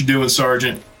know what you're doing,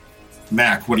 Sergeant.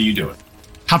 Mac, what are you doing?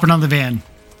 Hopping on the van.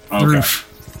 Okay.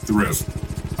 The roof.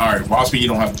 All right,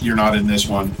 Waspy, you're not in this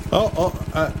one.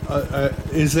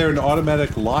 Is there an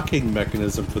automatic locking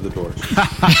mechanism for the doors?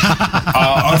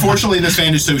 Unfortunately, this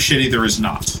van is so shitty, there is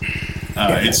not.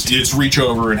 It's reach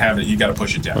over and have it. You got to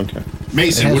push it down. Okay.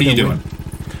 Mason, what are you doing?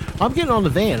 I'm getting on the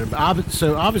van.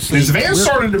 So obviously, the van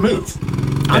started to move.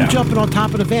 I'm jumping on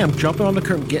top of the van. I'm jumping on the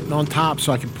curtain, getting on top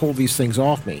so I can pull these things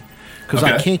off me because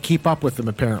I can't keep up with them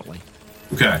apparently.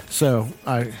 Okay. So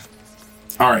All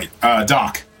right,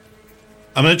 Doc.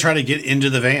 I'm going to try to get into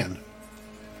the van.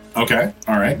 Okay.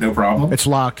 All right. No problem. It's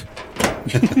locked.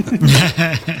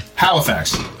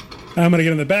 Halifax. I'm going to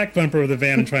get on the back bumper of the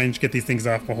van and try and get these things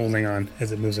off while holding on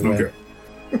as it moves away. Okay.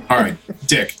 All right.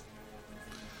 Dick.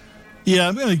 Yeah,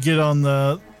 I'm going to get on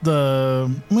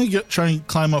try and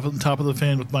climb up on the top of the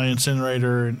fan with my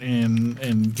incinerator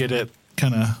and get it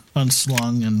kind of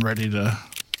unslung and ready to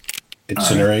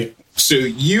incinerate. So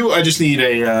I just need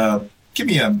give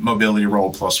me a mobility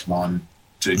roll +1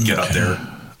 to get up there.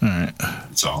 All right.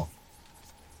 That's all.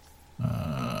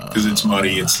 Because it's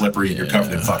muddy, it's slippery, and you're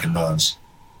covered in fucking bugs.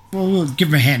 Well, we'll give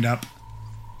him a hand up.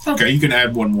 Okay, you can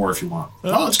add 1 more if you want.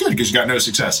 Oh, that's good because you got no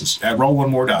successes. Roll 1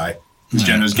 more die because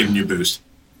Jenna's giving you a boost.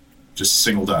 Just a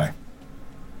single die.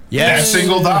 Yes. That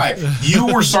single die. You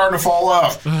were starting to fall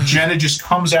off. Jenna just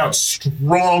comes out,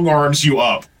 strong arms you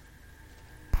up.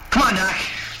 Come on, Doc.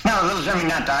 No,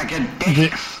 not Doc.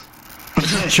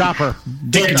 Chopper.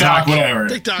 Dick Doc, whatever.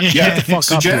 Dick Doc. Yeah, fuck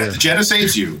so up here. Jenna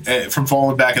saves you from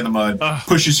falling back in the mud,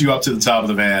 pushes you up to the top of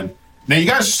the van. Now you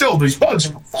guys are still, these bugs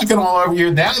are fucking all over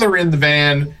you. Now they're in the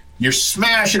van. You're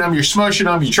smashing them, you're smushing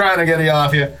them, you're trying to get it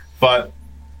off you, but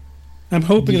I'm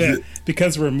hoping that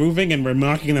because we're moving and we're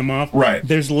knocking them off, right,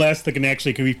 there's less that can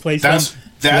replace them.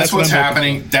 That's what's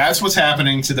happening. That's what's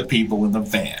happening to the people in the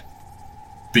van,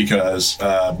 because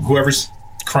whoever's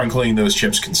crunkling those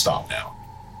chips can stop now.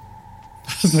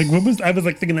 I was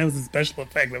thinking that was a special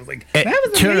effect. I was like, that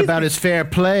was turnabout is fair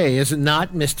play, is it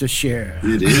not, Mr. Sheriff?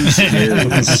 It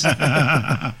is.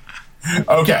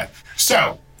 Okay,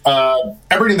 so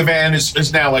everybody in the van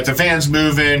is now, like, the van's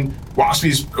moving.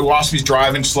 Waspy's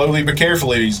driving slowly but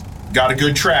carefully. He's got a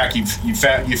good track. You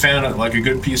found like a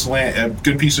good piece of land, a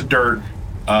good piece of dirt,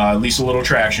 at least a little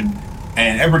traction,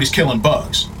 and everybody's killing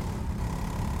bugs.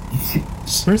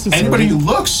 Anybody who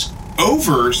looks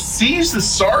over sees the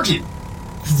sergeant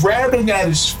grabbing at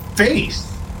his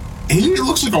face. He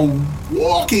looks like a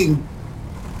walking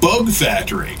bug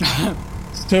factory.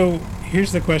 So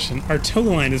here's the question: our tow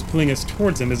line is pulling us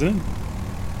towards him, isn't it?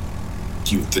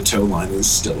 The tow line is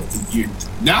still.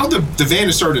 Now the van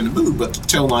is starting to move, but the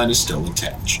tow line is still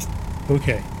attached.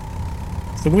 Okay.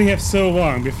 So we have so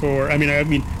long before. I mean, are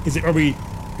we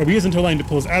using tow line to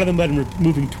pull us out of the mud and we're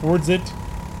moving towards it,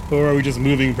 or are we just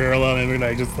moving parallel and we're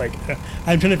like just like?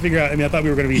 I'm trying to figure out. I mean, I thought we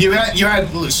were going to be. You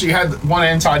had one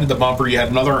end tied to the bumper. You had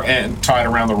another end tied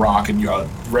around the rock, and the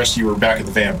rest of you were back at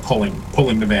the van,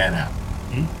 pulling the van out.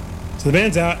 Mm-hmm. So the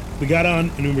van's out. We got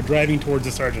on, and we were driving towards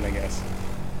the sergeant, I guess.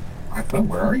 I don't know.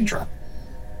 Where are you driving?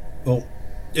 Well,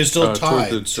 it's still tied.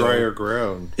 Toward the drier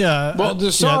ground. Yeah. Well,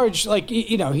 the Sarge,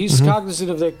 he's cognizant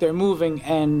of they're moving,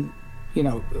 and,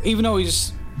 even though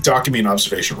he's... Doc, give me an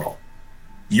observation roll.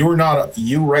 You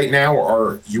right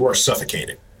now you are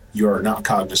suffocating. You are not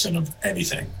cognizant of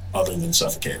anything other than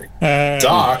suffocating.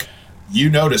 Doc, you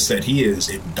notice that he is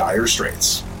in dire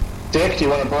straits. Dick, do you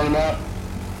want to burn him out?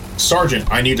 Sergeant,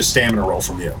 I need a stamina roll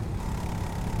from you.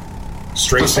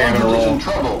 Straight stamina roll. He's in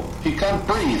trouble. He can't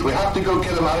breathe. We have to go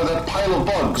get him out of that pile of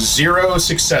bugs. 0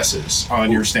 successes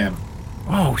on your stamina.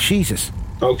 Oh, Jesus.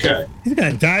 Okay. He's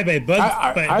gonna die by bugs.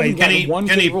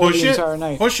 Can he push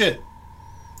it? Push it.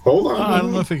 Hold on. I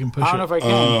don't know if I can push it. I don't know if I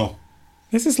can. Oh.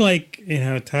 This is like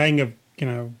tying a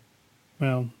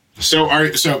well. So are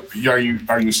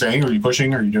you staying? Are you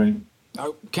pushing? Are you doing?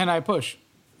 Can I push?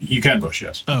 You can push,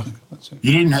 yes. Oh,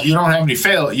 you don't have any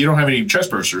fail. You don't have any chest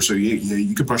bursters, so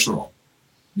you can push the roll.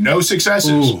 No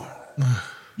successes. Ooh.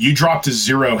 You drop to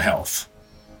 0 health.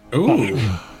 Ooh.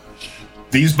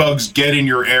 These bugs get in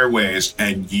your airways,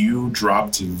 and you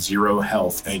drop to 0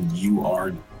 health, and you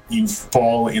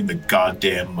fall in the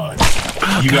goddamn mud.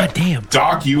 Oh, goddamn.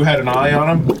 Doc, you had an eye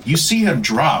on him. You see him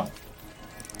drop,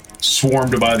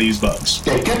 swarmed by these bugs.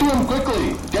 Yeah, get to him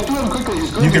quickly.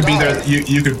 He's going You could to be die. there.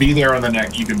 You could be there on the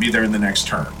next. You could be there in the next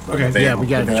turn. Okay. Yeah, we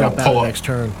got to jump out the next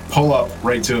turn. Pull up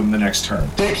right to him the next turn.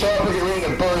 Dick, Chopper, get ready to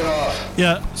burn it off.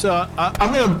 yeah. So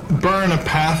I'm going to burn a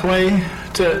pathway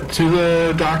to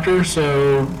the doctor.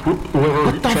 So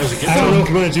whoever tries to get I don't know if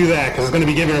we're going to do that because it's going to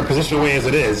be giving our position away as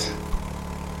it is.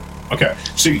 Okay.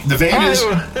 So the van is.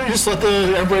 just let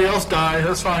everybody else die.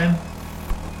 That's fine.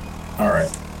 All right.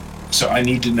 So I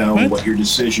need to know what your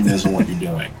decision is and what you're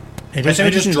doing. I say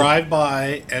we just drive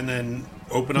by and then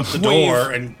open up the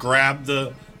door and grab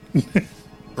the.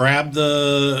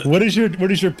 What is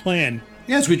your plan?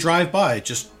 Yeah, as we drive by,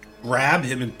 just grab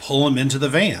him and pull him into the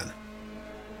van,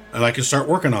 and I can start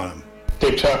working on him.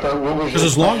 Dick, Chopper, what was Because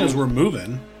as long as we're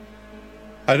moving.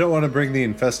 I don't want to bring the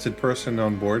infested person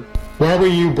on board. Why were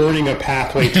you burning a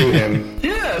pathway to him?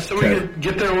 Yeah, so we could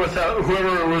get there without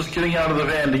whoever was getting out of the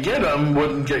van to get him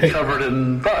wouldn't get covered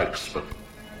in bugs. But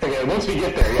Okay, once we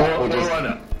get there, we'll run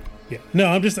it. Yeah. No,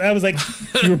 I was like,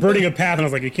 you were burning a path, and I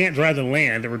was like, you can't drive the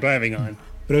land that we're driving on.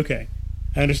 But okay.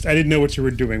 I didn't know what you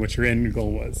were doing, what your end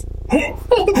goal was.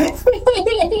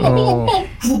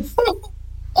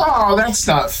 Oh, that's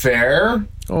not fair.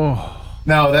 Oh.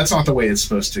 No, that's not the way it's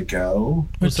supposed to go.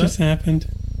 What just happened?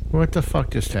 What the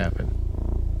fuck just happened?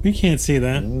 We can't see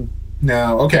that.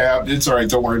 No, okay, it's all right.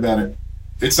 Don't worry about it.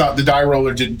 It's not, the die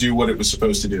roller didn't do what it was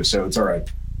supposed to do, so it's all right.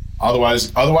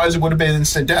 Otherwise, it would have been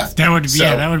instant death. That would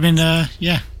have been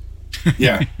yeah.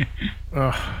 Yeah.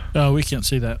 Oh, we can't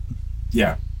see that.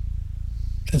 Yeah.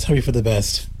 Let's hope for the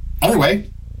best. Anyway.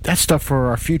 That's stuff for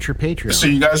our future Patreon. So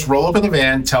you guys roll up in the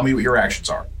van, tell me what your actions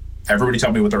are. Everybody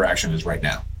tell me what their action is right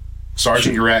now.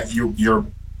 Sergeant, you're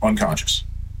unconscious.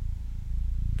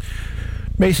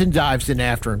 Mason dives in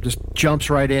after him, just jumps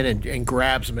right in and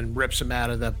grabs him and rips him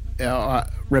out of the,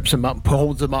 rips him up and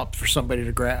holds him up for somebody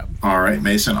to grab. All right,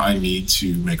 Mason, I need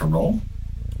to make a roll.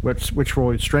 Which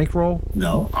roll? Strength roll?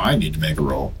 No, I need to make a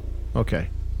roll. Okay.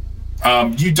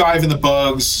 You dive in the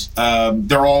bugs.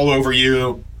 They're all over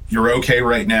you. You're okay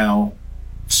right now.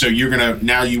 So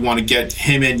now you want to get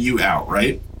him and you out,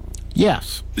 right?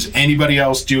 Yes. Is anybody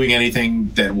else doing anything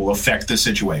that will affect the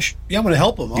situation? Yeah, I'm going to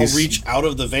help him. I'll reach out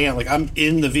of the van. Like, I'm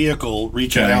in the vehicle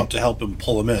reaching out to help him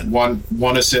pull him in.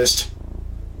 One assist.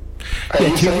 Yeah,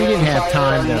 we didn't have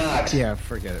time to... Yeah,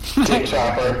 forget it.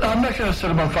 I'm not going to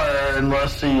set him on fire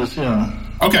unless he's,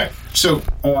 Okay, so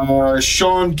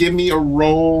Sean, give me a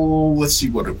roll. Let's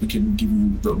see what we can give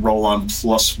you the roll on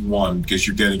 +1 because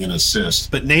you're getting an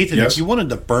assist. But Nathan, if you wanted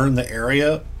to burn the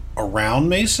area around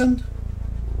Mason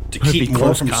to keep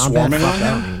more from swarming on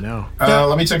him, no.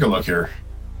 Let me take a look here.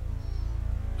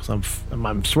 So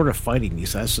I'm sort of fighting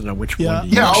these. I don't know which one.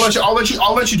 Yeah, I'll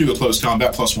let you do a close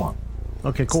combat +1.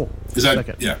 Okay, cool. Is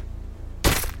that yeah?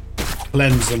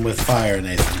 Cleanse them with fire,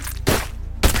 Nathan.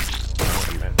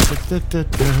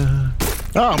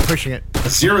 Oh, I'm pushing it.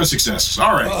 0 successes.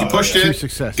 All right, you pushed it. 2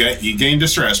 successes. You gained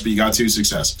distress, but you got 2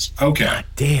 successes. Okay. God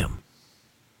damn.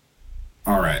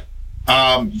 All right.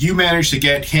 You managed to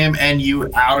get him and you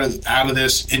out of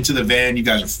this into the van. You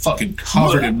guys are fucking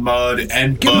covered in mud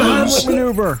and bugs.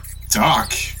 Maneuver.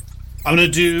 Doc. I'm gonna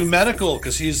do medical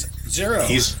because he's 0.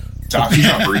 Doc. He's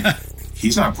not breathing.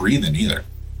 He's not breathing either.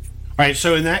 All right.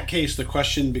 So in that case, the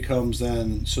question becomes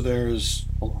then. So there's.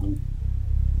 Hold on.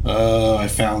 I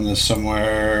found this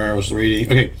somewhere. I was reading.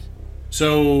 Okay.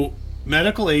 So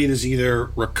medical aid is either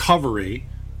recovery,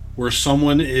 where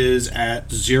someone is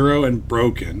at 0 and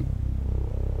broken,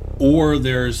 or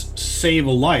there's save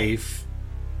a life.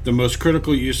 The most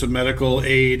critical use of medical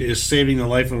aid is saving the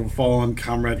life of a fallen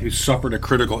comrade who suffered a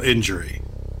critical injury.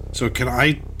 So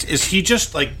is he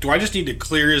just like, do I just need to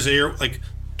clear his air? Like,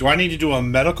 do I need to do a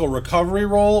medical recovery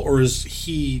roll, or is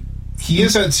he... He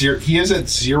is at 0. He is at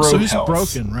 0 so he's health.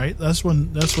 broken, right? That's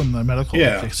when the medical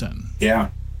kicks in. Yeah.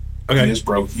 Okay. He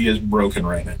is broken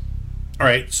right now. All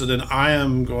right. So then I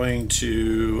am going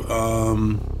to.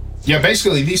 Yeah.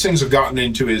 Basically, these things have gotten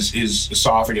into his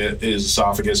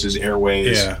esophagus, his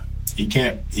airways. Yeah. He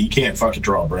can't fucking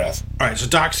draw a breath. All right. So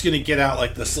Doc's gonna get out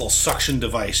like this little suction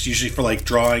device, usually for like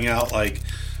drawing out like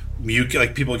mucus,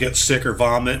 like people get sick or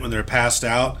vomit when they're passed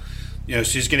out. So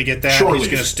he's going to get that. He's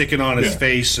going to stick it on his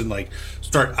face and like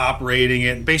start operating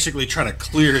it and basically trying to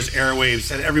clear his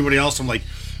airwaves. And everybody else, I'm like,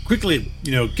 quickly,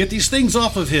 get these things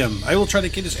off of him. I will try to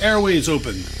get his airways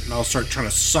open, and I'll start trying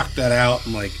to suck that out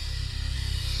and like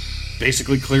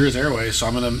basically clear his airways. So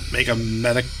I'm going to make a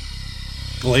medical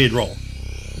aid roll.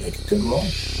 Make a good roll.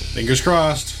 Fingers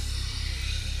crossed.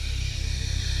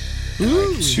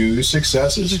 Ooh. 2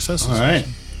 successes. 2 successes. All right.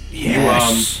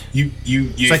 Yes. You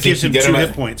so that gives him 2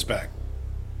 hit points back.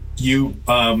 So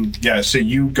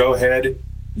you go ahead,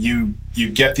 you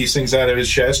get these things out of his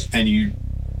chest and you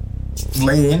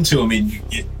lay into him, and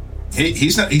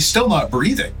he's still not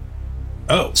breathing.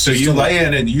 Oh, so you lay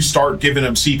in and you start giving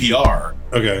him CPR.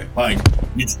 Okay. Like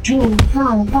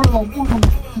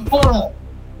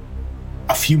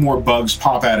a few more bugs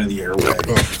pop out of the airway.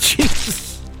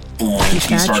 Jesus.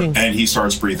 And he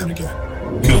starts breathing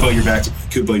again. Kubo, you're back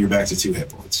to 2 hit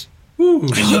points.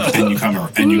 And you come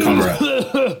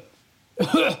around.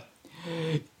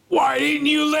 Why didn't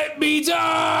you let me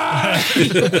die?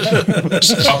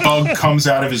 A bug comes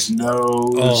out of his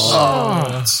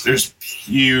nose. There's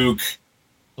puke.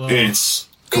 It's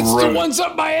gross. The ones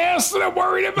up my ass that I'm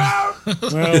worried about.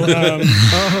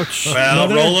 Well,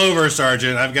 roll over,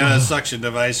 Sergeant. I've got a suction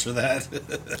device for that.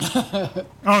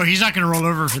 Oh, he's not going to roll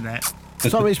over for that.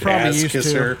 Somebody's probably used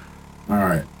to. Her. All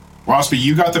right. Waspy,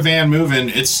 you got the van moving.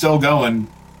 It's still going.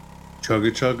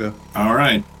 Chugga chugga. All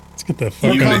right. Let's get the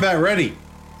fuck combat ready.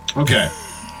 Okay.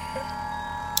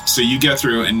 So you get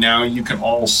through, and now you can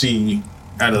all see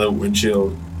out of the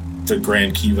windshield the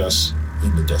Grand Kivas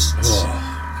in the distance.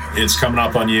 It's coming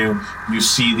up on you. You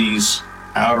see these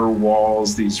outer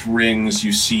walls, these rings.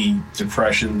 You see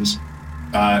depressions,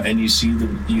 and you see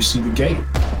the gate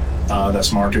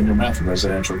that's marked in your map, the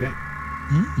residential gate.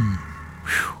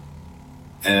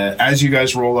 As you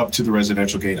guys roll up to the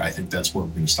residential gate, I think that's where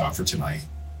we're going to stop for tonight.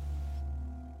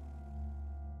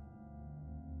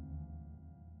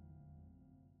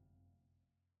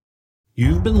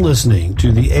 You've been listening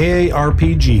to the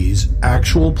AARPG's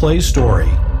actual play story,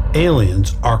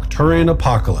 Aliens Arcturian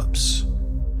Apocalypse.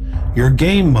 Your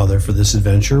game mother for this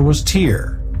adventure was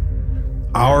Tyr.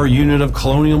 Our unit of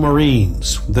Colonial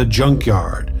Marines, the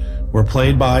Junkyard, were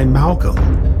played by Malcolm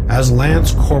as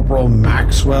Lance Corporal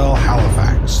Maxwell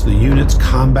Halifax, the unit's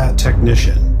combat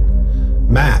technician.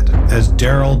 Matt as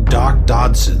Daryl Doc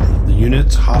Dodson, the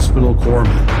unit's hospital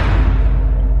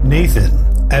corpsman. Nathan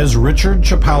as Richard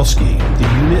Chapowski,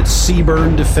 the unit's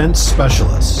Seaburn Defense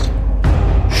Specialist.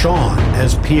 Sean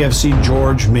as PFC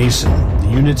George Mason, the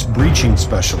unit's Breaching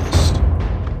Specialist.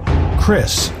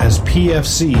 Chris as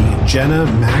PFC Jenna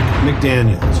Mac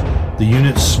McDaniels, the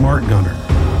unit's Smart Gunner.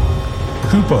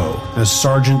 Pupo as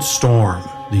Sergeant Storm,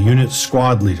 the unit's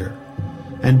Squad Leader.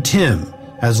 And Tim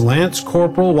as Lance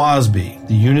Corporal Wasby,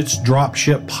 the unit's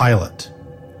Dropship Pilot.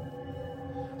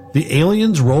 The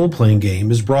Aliens role-playing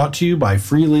game is brought to you by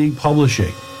Free League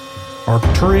Publishing.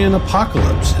 Arcturian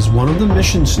Apocalypse is one of the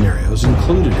mission scenarios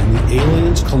included in the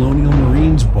Aliens Colonial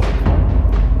Marines book.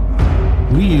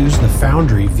 We use the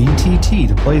Foundry VTT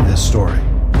to play this story.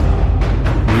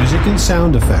 Music and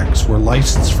sound effects were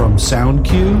licensed from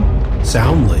SoundCue,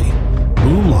 Soundly,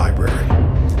 Boom Library,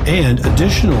 and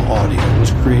additional audio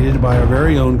was created by our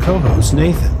very own co-host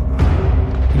Nathan.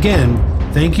 Again,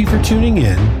 thank you for tuning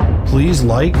in. Please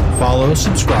like, follow,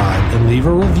 subscribe, and leave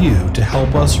a review to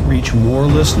help us reach more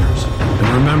listeners. And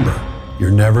remember,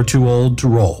 you're never too old to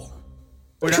roll.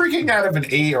 We're drinking out of an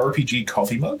AARPG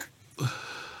coffee mug.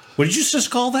 What did you just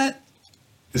call that?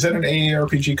 Is that an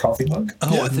AARPG coffee mug?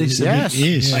 Oh, I think so. Yes. It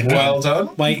is. Well done.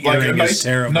 My Like a earring is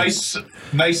terrible. nice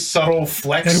subtle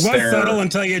flex It was there. subtle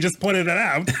until you just pointed it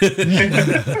out.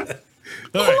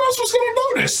 Who else was going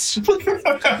to notice?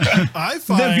 I The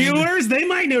find viewers, they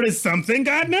might notice something.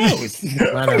 God knows.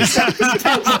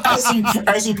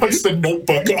 as he puts the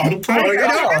notebook on a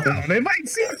I know. They might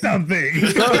see something.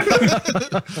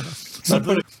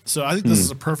 so. I think this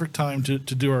is a perfect time to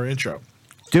do our intro.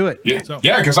 Do it. Yeah,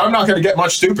 because I'm not going to get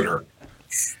much stupider.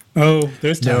 Oh,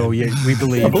 there's time. No, yeah, we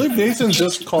believe. I believe Nathan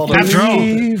just called After all, I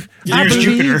there's believe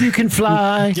Jupiter. you can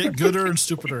fly. Get gooder and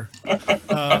stupider.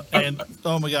 And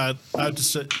oh my god, I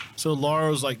just said so. Laura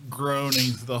was like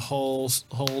groaning the whole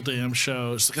damn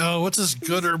show. It's like, oh, what's this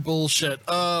gooder bullshit?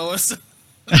 Oh, what's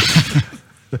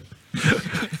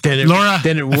Laura,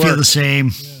 Then it I feel the worked.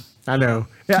 same. I know.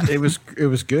 Yeah, it was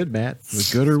good, Matt. It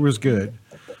was good or was good.